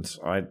 and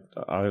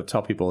I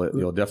tell people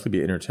you'll definitely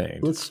be entertained.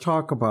 Let's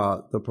talk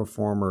about the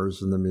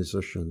performers and the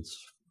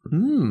musicians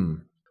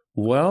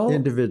Well,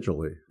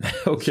 individually.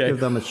 okay. Let's give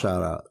them a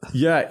shout out.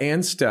 Yeah,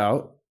 Ann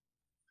Stout,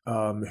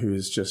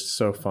 who's just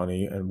so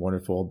funny and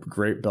wonderful,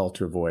 great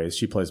belter voice.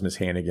 She plays Miss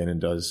Hannigan and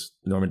does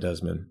Norma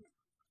Desmond.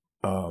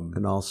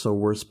 And also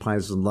Worst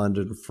Pies in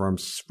London from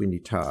Sweeney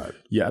Todd.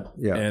 Yeah.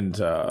 And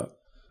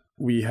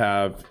we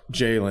have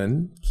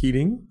Jalen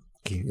Keating,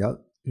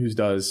 Yep. who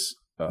does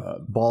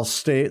Ball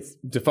State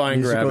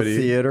Defying musical Gravity.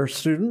 theater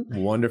student.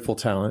 Wonderful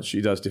talent.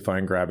 She does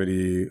Defying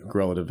Gravity,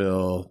 Gorilla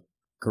DeVille,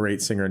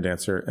 great singer and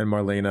dancer. And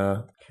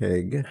Marlena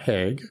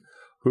Haig,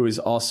 who is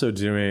also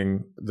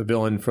doing the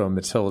villain from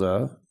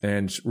Matilda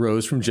and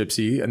Rose from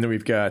Gypsy. And then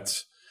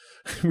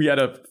we had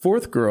a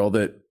 4th girl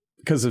that,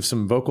 because of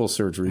some vocal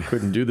surgery,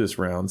 couldn't do this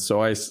round.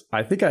 So I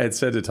think I had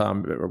said to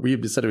Tom, we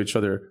had said to each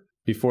other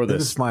before This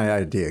this. is my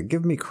idea.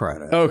 Give me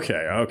credit.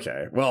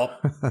 Okay. Well,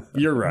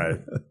 you're right.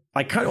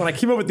 When I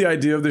came up with the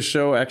idea of the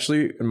show,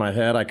 actually in my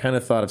head, I kind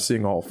of thought of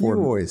seeing all 4.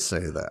 You always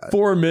say that.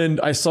 4 men.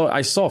 I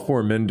saw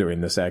 4 men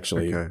doing this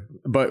actually, Okay.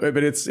 but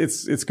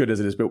it's good as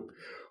it is. But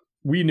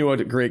we knew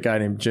a great guy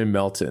named Jim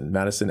Melton,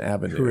 Madison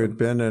Avenue, who had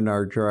been in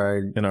our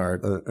drag in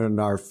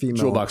our female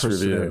Jewel Box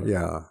review.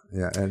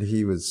 Yeah, and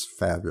he was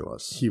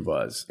fabulous. He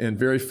was, and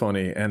very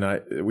funny.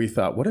 And we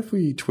thought, what if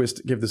we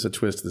give this a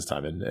twist this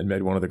time, and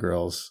made one of the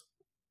girls,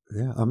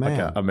 a man,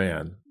 like a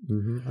man,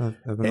 an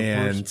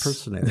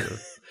impersonator.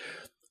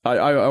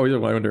 I always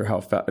wonder how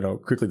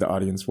quickly the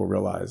audience will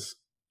realize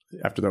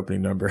after the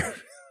opening number,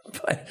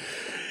 but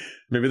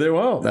maybe they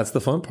won't. That's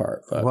the fun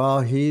part. But.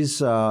 Well,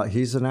 he's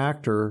an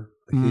actor.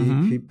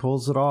 He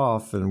pulls it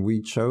off, and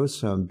we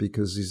chose him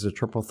because he's a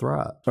triple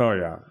threat. Oh,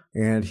 yeah.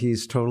 And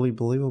he's totally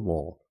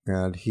believable.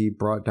 And he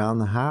brought down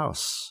the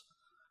house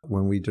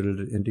when we did it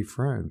at Indie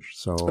Fringe.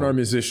 So, and our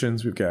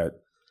musicians, we've got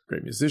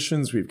great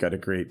musicians. We've got a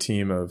great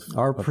team of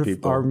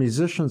people. Our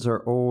musicians are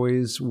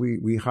always,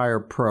 we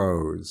hire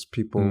pros,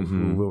 people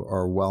who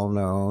are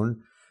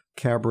well-known.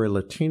 Cabaret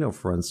Latino,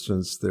 for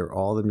instance, they're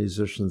all the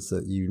musicians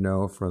that you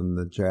know from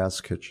the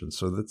Jazz Kitchen.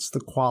 So that's the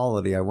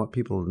quality. I want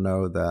people to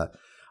know that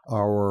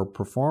our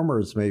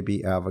performers may be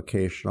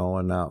avocational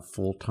and not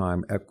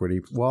full-time equity.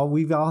 Well,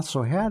 we've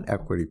also had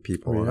equity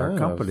people in our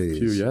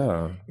companies.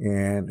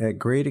 And at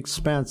great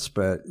expense,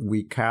 but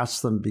we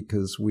cast them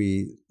because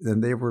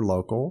and they were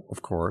local,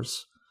 of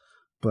course,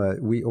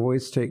 but we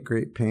always take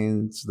great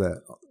pains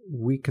that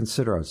we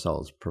consider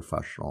ourselves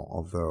professional,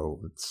 although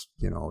it's,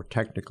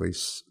 technically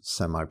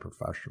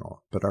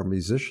semi-professional. But our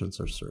musicians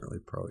are certainly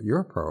pro. You're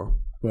a pro.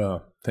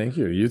 Well, thank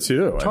you. You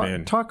too.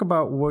 Talk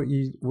about what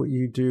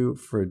you do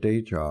for a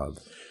day job.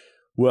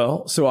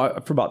 Well,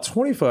 so for about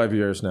 25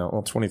 years now,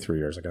 23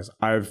 years, I guess,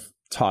 I've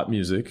taught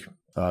music.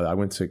 I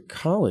went to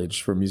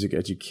college for music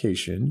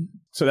education.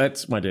 So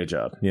that's my day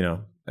job,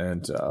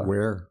 and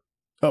where?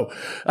 Oh,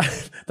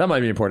 that might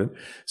be important.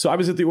 So I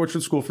was at the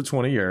Orchard School for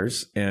 20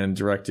 years and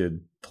directed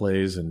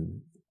plays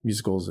and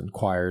musicals and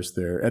choirs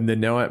there. And then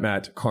now I'm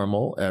at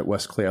Carmel at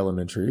West Clay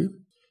Elementary,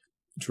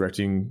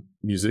 directing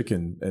music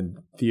and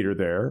theater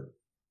there.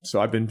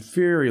 So I've been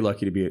very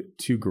lucky to be at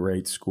two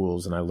great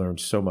schools, and I learned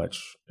so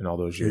much in all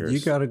those years. You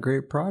got a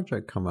great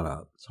project coming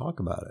up. Talk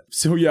about it.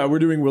 So yeah, we're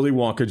doing Willy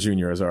Wonka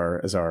Jr.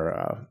 as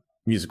our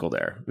musical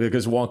there,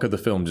 because Wonka the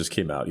film just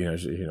came out.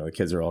 The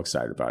kids are all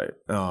excited about it.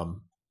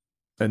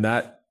 And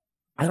that,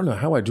 I don't know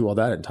how I do all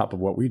that on top of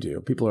what we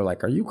do. People are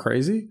like, "Are you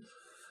crazy?"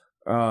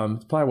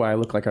 It's probably why I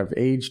look like I've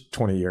aged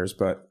 20 years.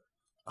 But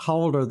how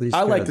old are these? I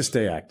kids? like to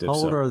stay active. How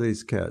old are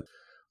these kids?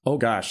 Oh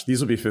gosh,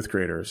 these will be fifth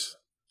graders,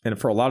 and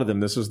for a lot of them,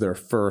 this is their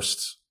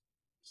first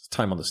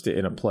time on the stage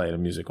in a play, in a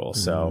musical.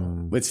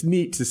 So it's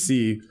neat to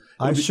see.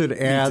 I should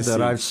add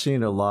that I've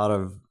seen a lot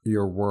of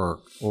your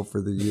work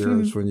over the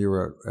years. When you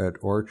were at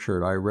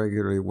Orchard, I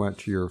regularly went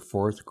to your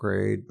fourth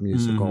grade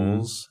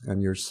musicals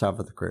and your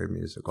seventh grade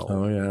musical.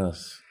 Oh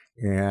yes.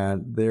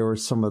 And they were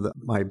some of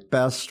my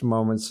best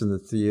moments in the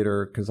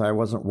theater because I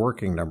wasn't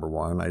working, number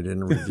one. I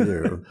didn't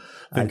review.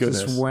 I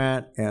just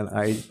went, and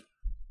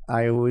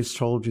I always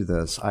told you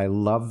this. I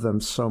loved them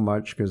so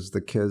much because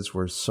the kids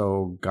were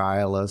so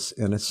guileless,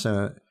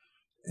 innocent,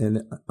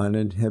 and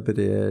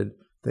uninhibited.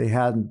 They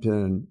hadn't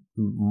been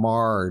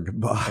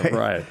marred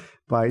by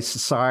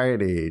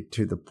society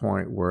to the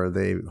point where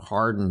they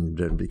hardened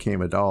and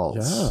became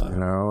adults,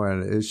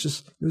 and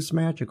it was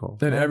magical.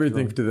 Then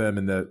everything to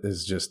them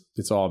is just,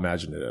 it's all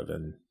imaginative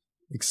and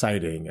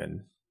exciting.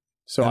 And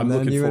so I'm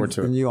looking forward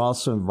to it. And you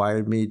also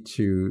invited me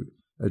to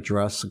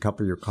address a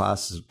couple of your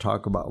classes,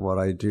 talk about what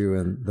I do.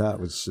 And that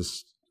was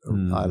just,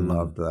 I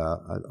loved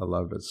that. I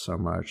loved it so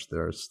much.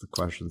 There's the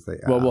questions they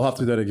asked. Well, we'll have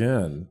to do that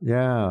again.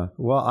 Yeah.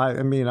 Well, I've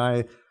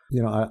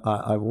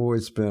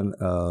always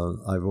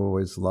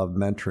loved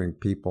mentoring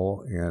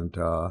people, and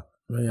I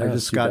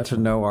just got to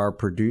know our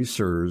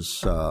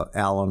producers,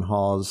 Alan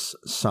Hall's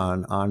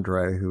son,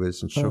 Andre, who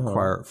is in show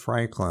choir at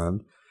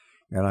Franklin,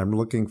 and I'm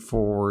looking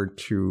forward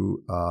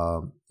to,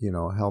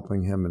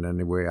 helping him in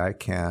any way I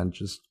can,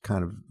 just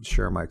kind of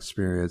share my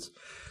experience.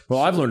 Well,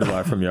 I've learned a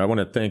lot from you. I want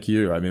to thank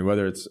you. I mean,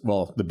 whether it's,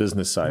 the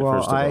business side,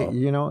 first of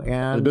all.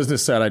 And the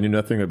business side I knew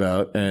nothing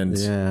about,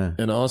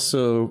 and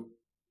also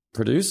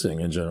producing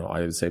in general.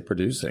 I would say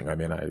producing. I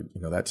mean,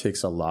 that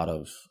takes a lot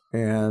of.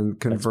 And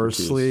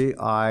conversely,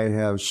 expertise. I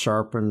have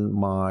sharpened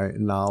my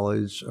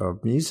knowledge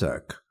of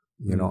music.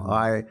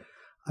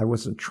 I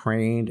wasn't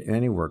trained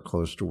anywhere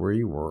close to where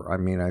you were. I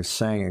mean, I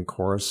sang in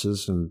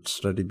choruses and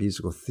studied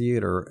musical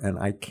theater, and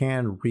I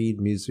can read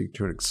music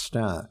to an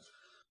extent.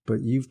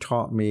 But you've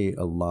taught me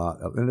a lot,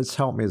 and it's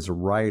helped me as a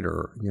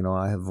writer.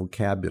 I have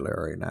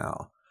vocabulary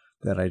now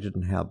that I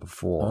didn't have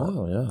before.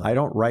 Oh, yeah. I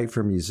don't write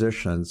for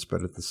musicians,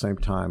 but at the same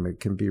time, it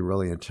can be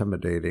really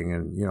intimidating.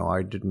 And,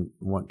 I didn't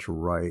want to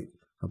write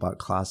about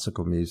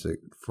classical music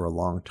for a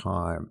long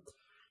time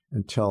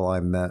until I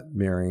met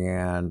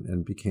Marianne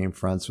and became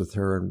friends with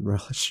her and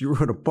realized she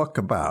wrote a book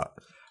about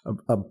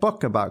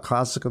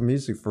classical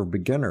music for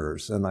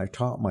beginners. And I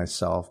taught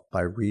myself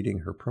by reading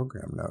her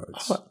program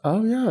notes.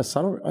 Oh yes.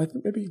 I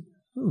think maybe,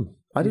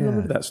 I didn't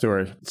remember that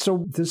story.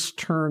 So this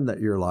turn that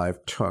your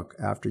life took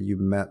after you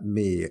met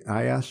me,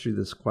 I asked you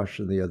this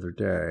question the other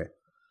day.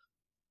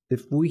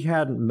 If we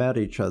hadn't met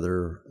each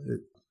other,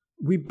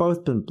 we've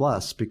both been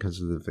blessed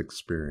because of the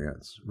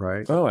experience,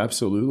 right? Oh,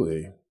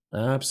 absolutely.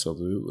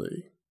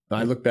 Absolutely.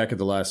 I look back at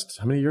the last,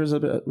 how many years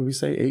would we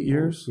say? 8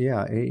 years?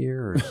 Yeah, 8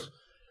 years.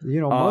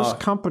 Most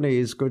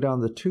companies go down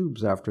the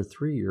tubes after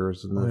 3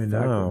 years, and the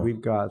fact that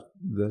we've got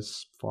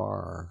this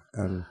far.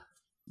 And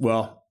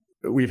well,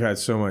 we've had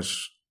so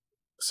much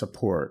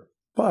support,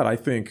 but I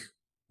think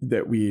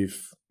that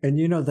we've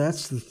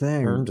that's the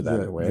thing. Earned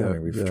that way. I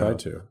mean, we've tried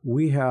to.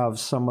 We have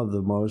some of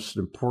the most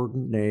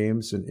important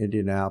names in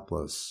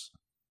Indianapolis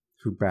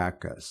who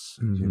back us.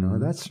 Mm-hmm.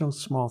 That's no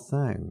small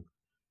thing.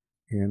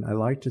 And I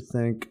like to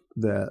think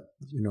that,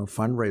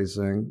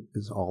 fundraising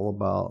is all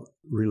about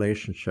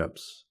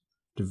relationships,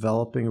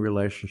 developing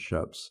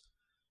relationships.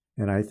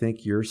 And I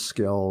think your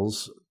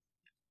skills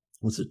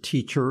as a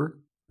teacher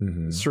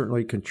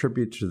certainly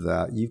contribute to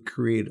that. You've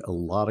created a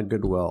lot of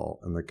goodwill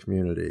in the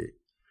community.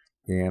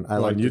 And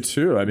you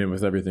too. I mean,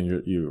 with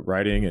everything you're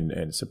writing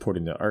and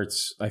supporting the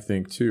arts, I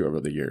think too, over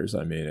the years.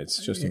 I mean,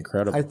 it's just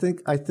incredible.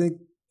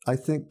 I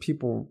think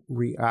people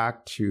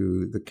react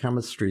to the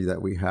chemistry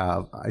that we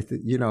have. I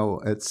think,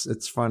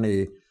 it's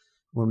funny.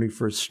 When we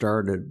first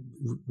started,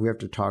 we have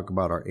to talk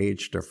about our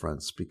age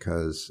difference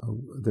because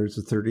there's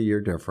a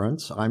 30-year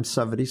difference. I'm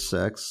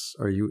 76.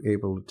 Are you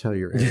able to tell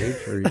your age,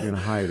 or are you going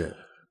to hide it?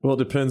 Well, it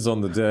depends on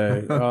the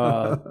day.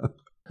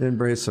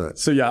 Embrace it.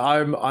 So yeah,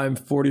 I'm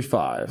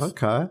 45.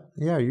 Okay.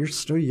 Yeah, you're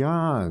still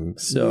young.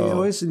 So you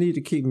always need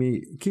to keep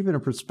it in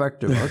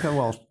perspective. Okay,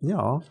 well,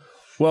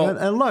 Well,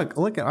 and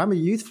look, I'm a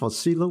youthful.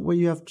 See, look what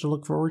you have to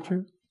look forward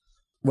to.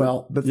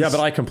 But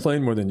I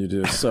complain more than you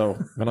do. So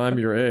when I'm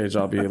your age,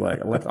 I'll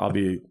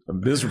be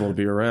miserable to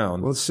be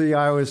around. Well, see,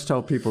 I always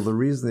tell people the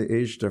reason the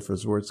age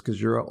difference works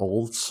because you're an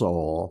old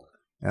soul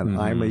and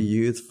I'm a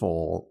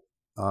youthful.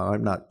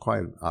 I'm not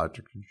quite an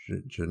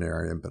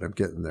octogenarian, but I'm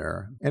getting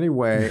there.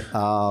 Anyway,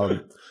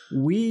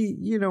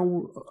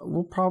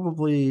 we'll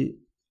probably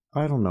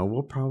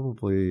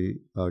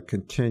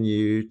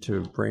continue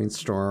to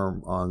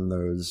brainstorm on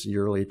those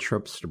yearly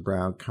trips to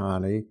Brown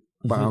County,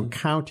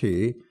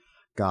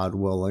 God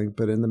willing.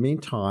 But in the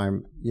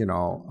meantime,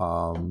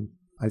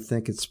 I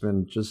think it's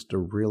been just a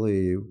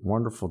really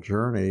wwonderful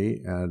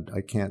journey, and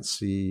I can't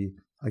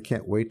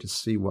wait to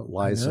see what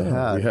lies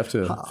ahead. We have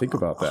to think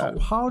about that.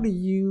 How do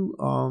you?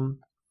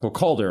 Well,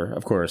 Calder,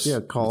 of course. Yeah,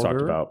 Calder. We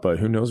talked about, but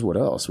who knows what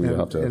else we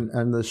have to.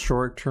 And the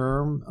short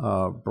term,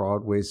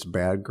 Broadway's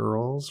Bad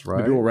Girls, right?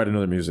 Maybe we'll write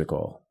another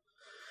musical.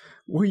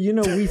 Well,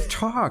 we've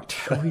talked.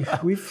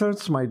 We've thrown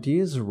some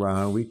ideas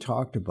around. We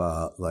talked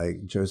about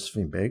like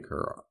Josephine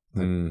Baker,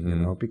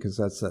 because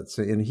that's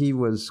and he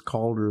was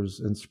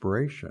Calder's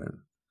inspiration.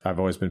 I've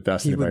always been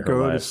fascinated by her life. He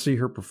would go to see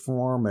her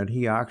perform, and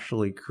he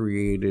actually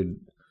created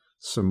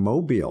some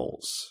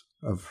mobiles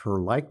of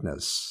her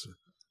likeness,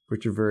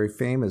 which are very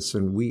famous.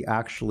 And we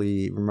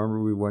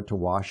remember we went to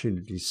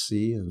Washington,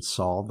 D.C. and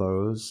saw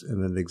those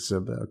in an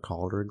exhibit, a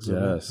Calder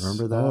exhibit. Yes.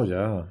 Remember that? Oh,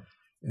 yeah.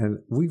 And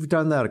we've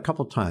done that a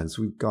couple times.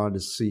 We've gone to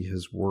see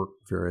his work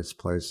various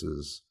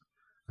places.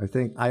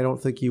 I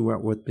don't think you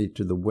went with me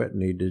to the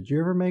Whitney. Did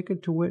you ever make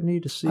it to Whitney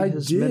to see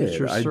his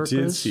miniature circus? I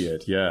did see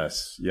it.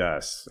 Yes.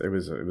 It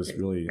was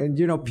really. And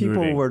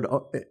people moving. would,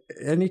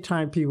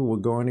 anytime people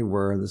would go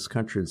anywhere in this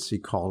country and see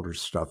Calder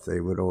stuff,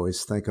 they would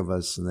always think of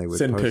us, and they would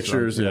send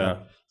pictures.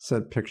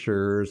 Send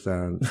pictures,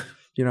 and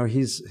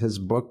his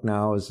book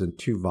now is in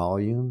 2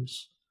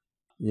 volumes.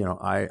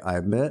 I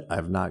admit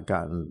I've not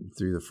gotten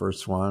through the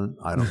first one.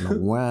 I don't know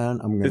when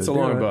I'm going to. It's a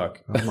long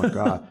book. Oh my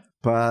God.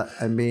 But,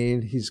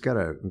 he's got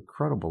an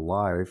incredible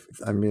life.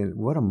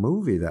 What a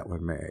movie that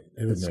would make.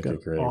 It would make a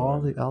great all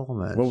one. the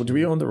elements. Well, do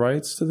we own the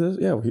rights to this?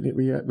 Yeah, we could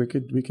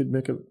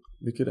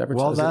advertise.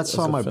 Well, that's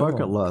on my film.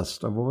 bucket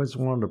list. I've always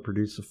wanted to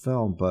produce a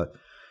film. But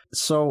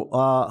so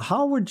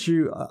how would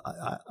you,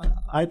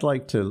 I'd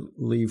like to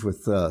leave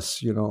with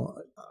this,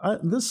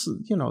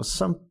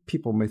 some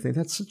people may think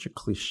that's such a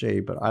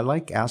cliche, but I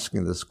like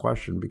asking this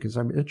question because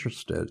I'm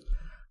interested.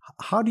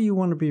 How do you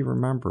want to be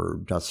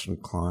remembered, Dustin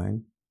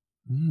Klein?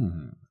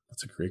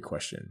 That's a great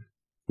question.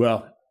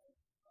 Well,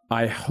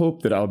 I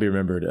hope that I'll be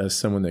remembered as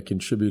someone that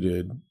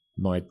contributed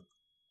my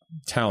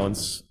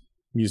talents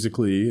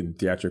musically and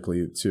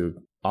theatrically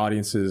to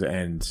audiences,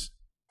 and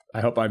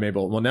I hope I'm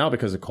able, now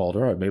because of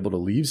Calder, I'm able to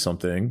leave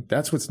something.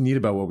 That's what's neat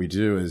about what we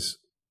do is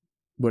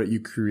what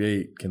you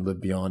create can live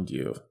beyond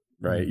you,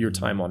 right? Your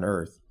time on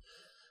earth.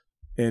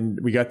 And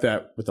we got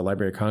that with the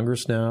Library of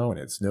Congress now, and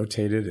it's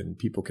notated, and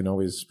people can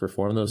always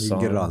perform those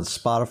songs. You can get it on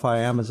Spotify,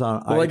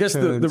 Amazon, Well, iTunes. I guess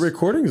the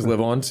recordings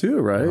live on too,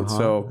 right?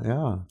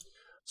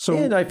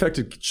 And I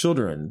affected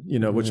children,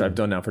 which I've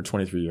done now for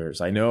 23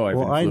 years. I know I've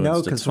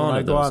influenced because a ton when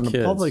I go out in the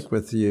kids. public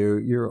with you,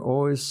 you're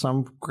always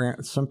some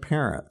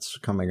parents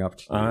coming up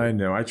to you. I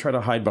know. I try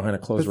to hide behind a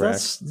clothes rack.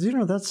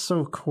 That's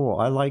so cool.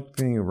 I like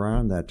being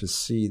around that to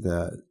see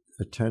that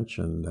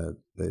attention that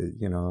they,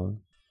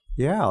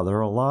 Yeah, there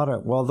are a lot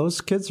of,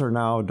 those kids are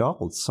now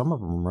adults, some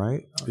of them,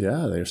 right?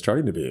 Yeah, they're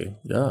starting to be.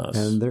 Yes.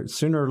 And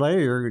sooner or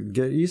later,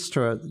 get used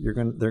to it.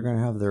 They're going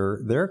to have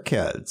their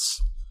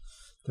kids.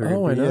 They're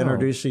going to be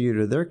introducing you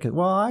to their kids.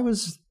 Well, I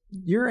was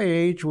your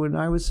age when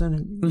I was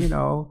in,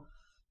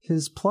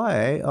 his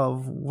play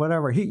of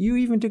whatever. You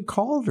even did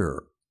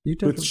Calder. You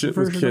did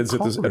with kids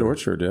at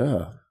Orchard,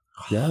 yeah.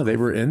 Yeah, they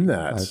were in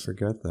that. I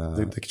forget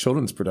that. The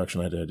children's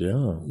production I did,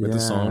 with the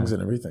songs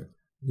and everything.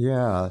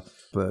 Yeah,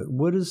 but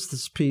what is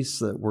this piece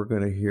that we're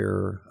going to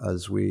hear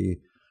as we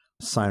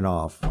sign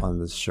off on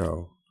this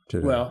show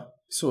today? Well,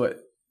 so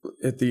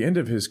at the end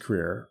of his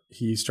career,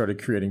 he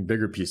started creating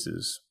bigger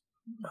pieces,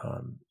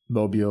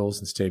 mobiles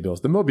and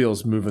stabiles. The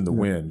mobiles move in the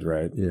wind,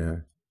 right? Yeah.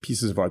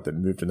 Pieces of art that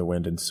moved in the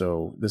wind. And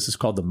so this is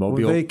called the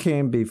mobile. Well, they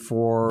came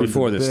before the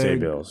big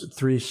stabiles.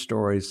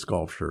 3-story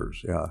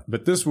sculptures, yeah.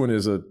 But this one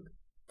is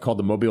called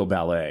the Mobile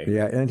Ballet.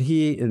 Yeah, and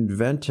he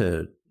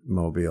invented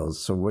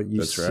mobiles. So what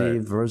you see,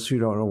 for those who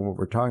don't know what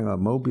we're talking about,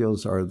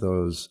 mobiles are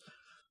those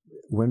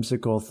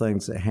whimsical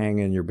things that hang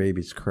in your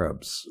baby's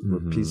cribs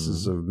with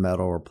pieces of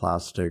metal or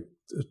plastic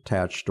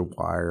attached to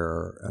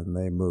wire, and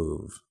they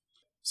move.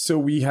 So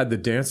we had the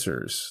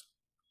dancers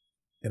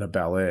in a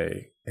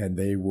ballet, and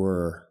they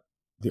were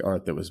the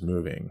art that was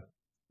moving.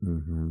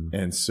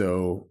 And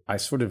so I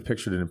sort of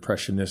pictured an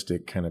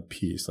impressionistic kind of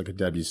piece, like a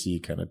Debussy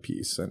kind of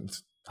piece. And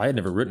I had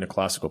never written a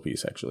classical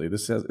piece, actually.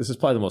 This is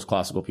probably the most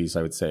classical piece,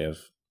 I would say, of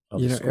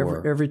the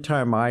score. Every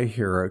time I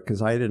hear it,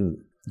 because I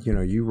didn't,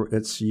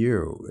 it's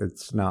you.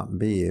 It's not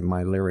me.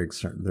 My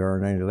lyrics, there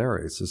aren't any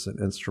lyrics. It's an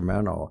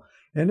instrumental.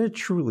 And it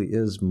truly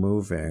is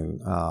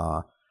moving.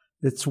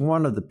 It's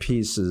one of the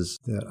pieces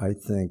that I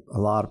think a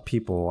lot of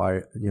people,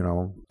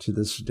 to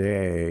this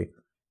day,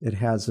 it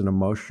has an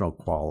emotional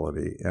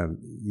quality. And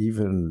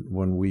even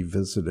when we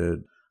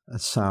visited a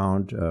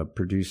sound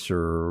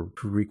producer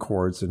who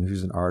records and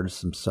who's an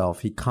artist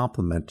himself, he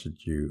complimented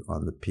you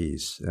on the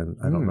piece. And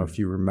I don't know if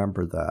you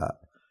remember that.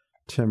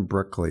 Tim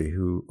Brickley,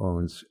 who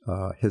owns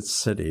Hit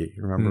City.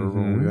 Remember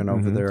when we went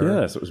over there?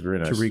 Yes, it was very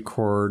nice. To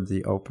record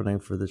the opening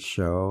for the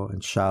show.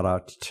 And shout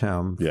out to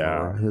Tim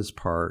for his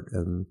part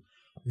in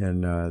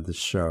the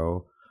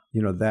show.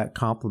 That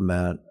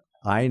compliment,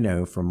 I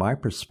know from my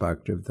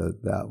perspective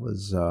that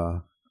was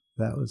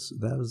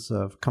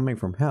coming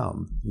from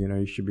him.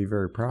 You should be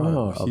very proud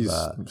of he's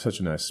that. Such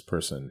a nice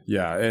person.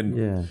 Yeah.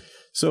 And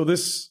so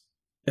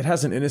it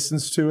has an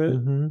innocence to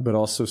it, but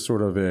also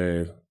sort of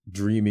a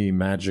dreamy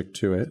magic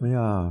to it.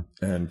 Yeah.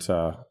 And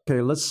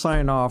okay, let's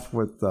sign off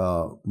with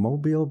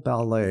Mobile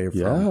Ballet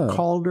from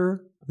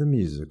Calder the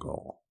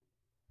Musical.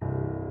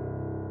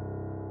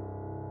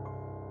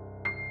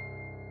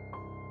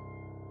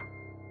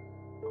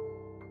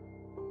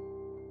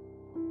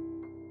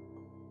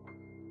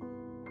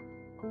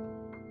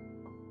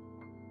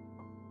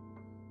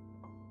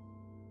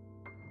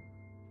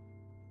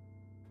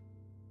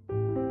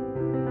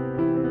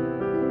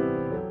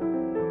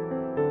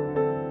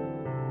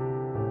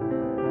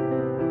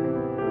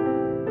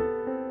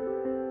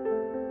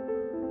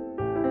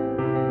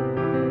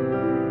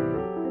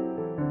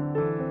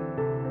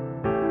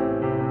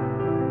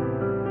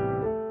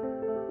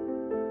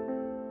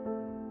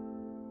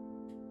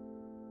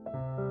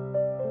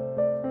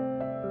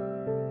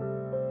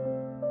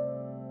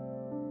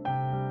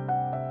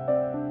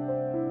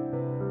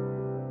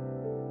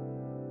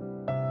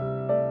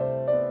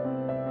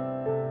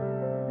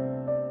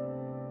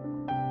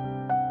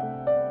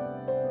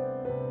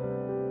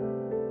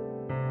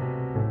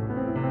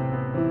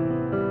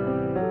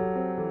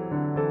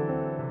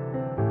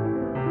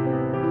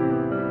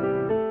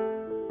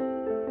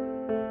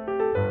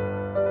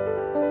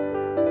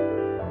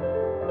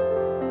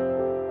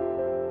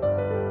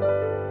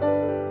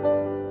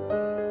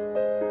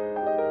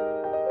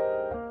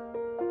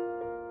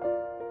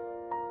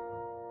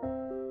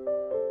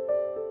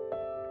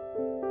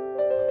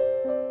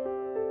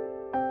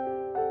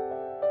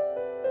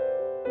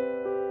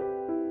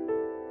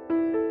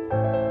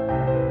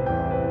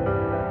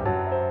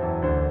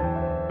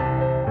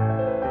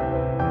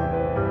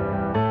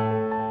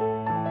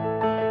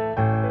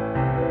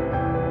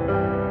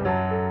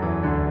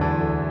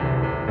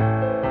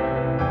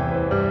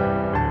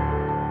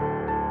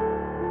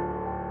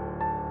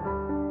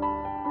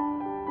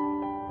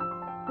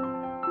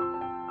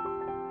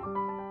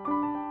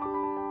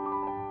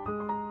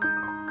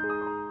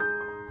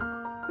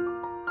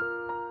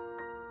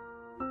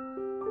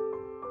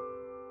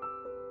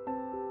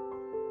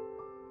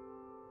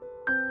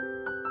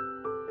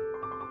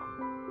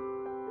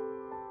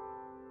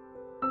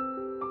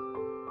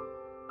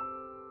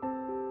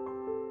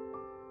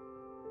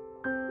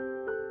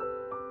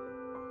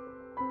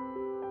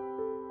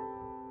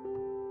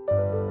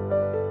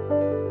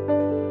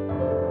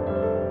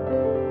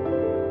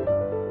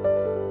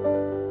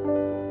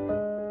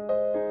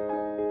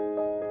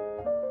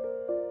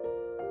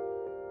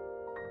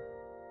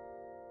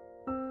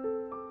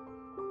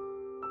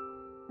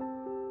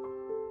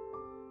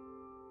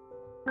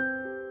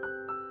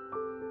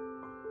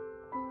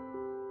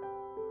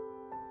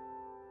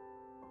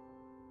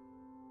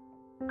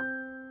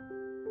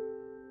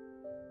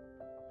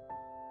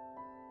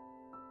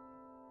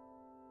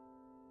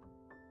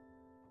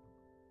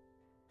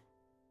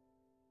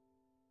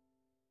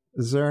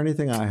 Is there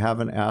anything I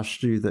haven't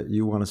asked you that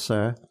you want to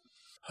say?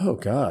 Oh,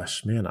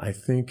 gosh, man, I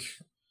think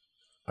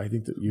I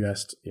think that you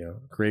asked,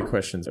 great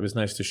questions. It was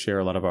nice to share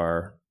a lot of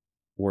our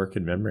work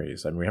and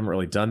memories. I mean, we haven't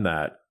really done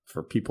that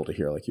for people to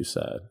hear, like you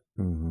said.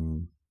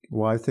 Mm-hmm.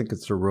 Well, I think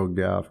it's a real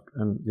gift.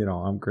 And,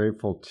 I'm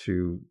grateful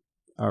to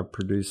our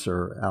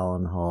producer,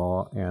 Alan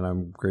Hall, and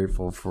I'm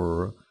grateful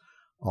for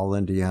All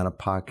Indiana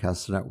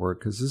Podcast Network,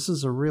 because this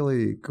is a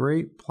really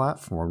great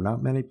platform.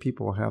 Not many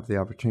people have the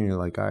opportunity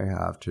like I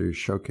have to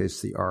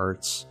showcase the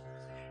arts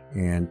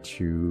and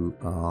to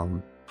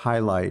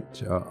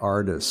highlight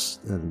artists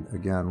and,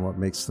 again, what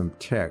makes them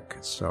tick.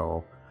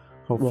 So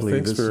hopefully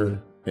thanks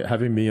for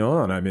having me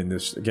on. I mean,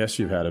 this guests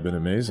you've had have been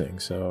amazing.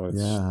 So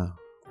it's,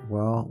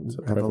 well, it's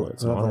a have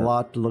privilege. a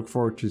lot to look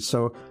forward to.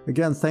 So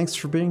again, thanks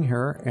for being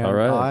here. And all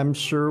right. I'm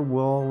sure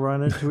we'll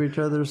run into each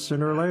other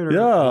sooner or later.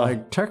 Yeah.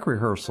 Like tech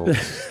rehearsals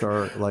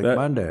start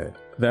Monday.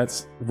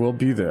 We'll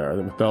be there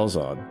with bells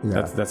on.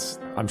 Yeah. That's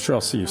I'm sure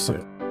I'll see you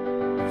soon.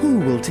 Who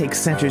will take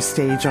center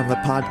stage on the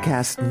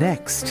podcast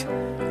next?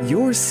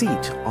 Your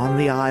seat on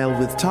the aisle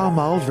with Tom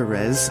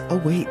Alvarez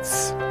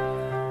awaits.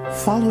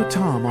 Follow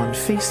Tom on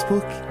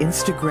Facebook,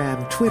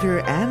 Instagram, Twitter,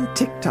 and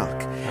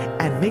TikTok,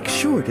 and make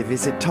sure to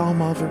visit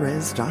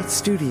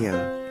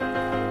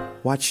tomalvarez.studio.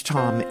 Watch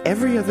Tom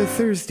every other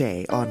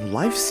Thursday on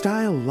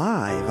Lifestyle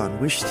Live on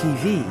Wish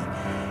TV,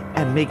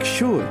 and make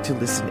sure to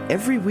listen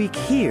every week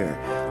here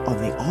on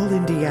the All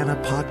Indiana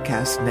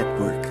Podcast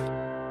Network.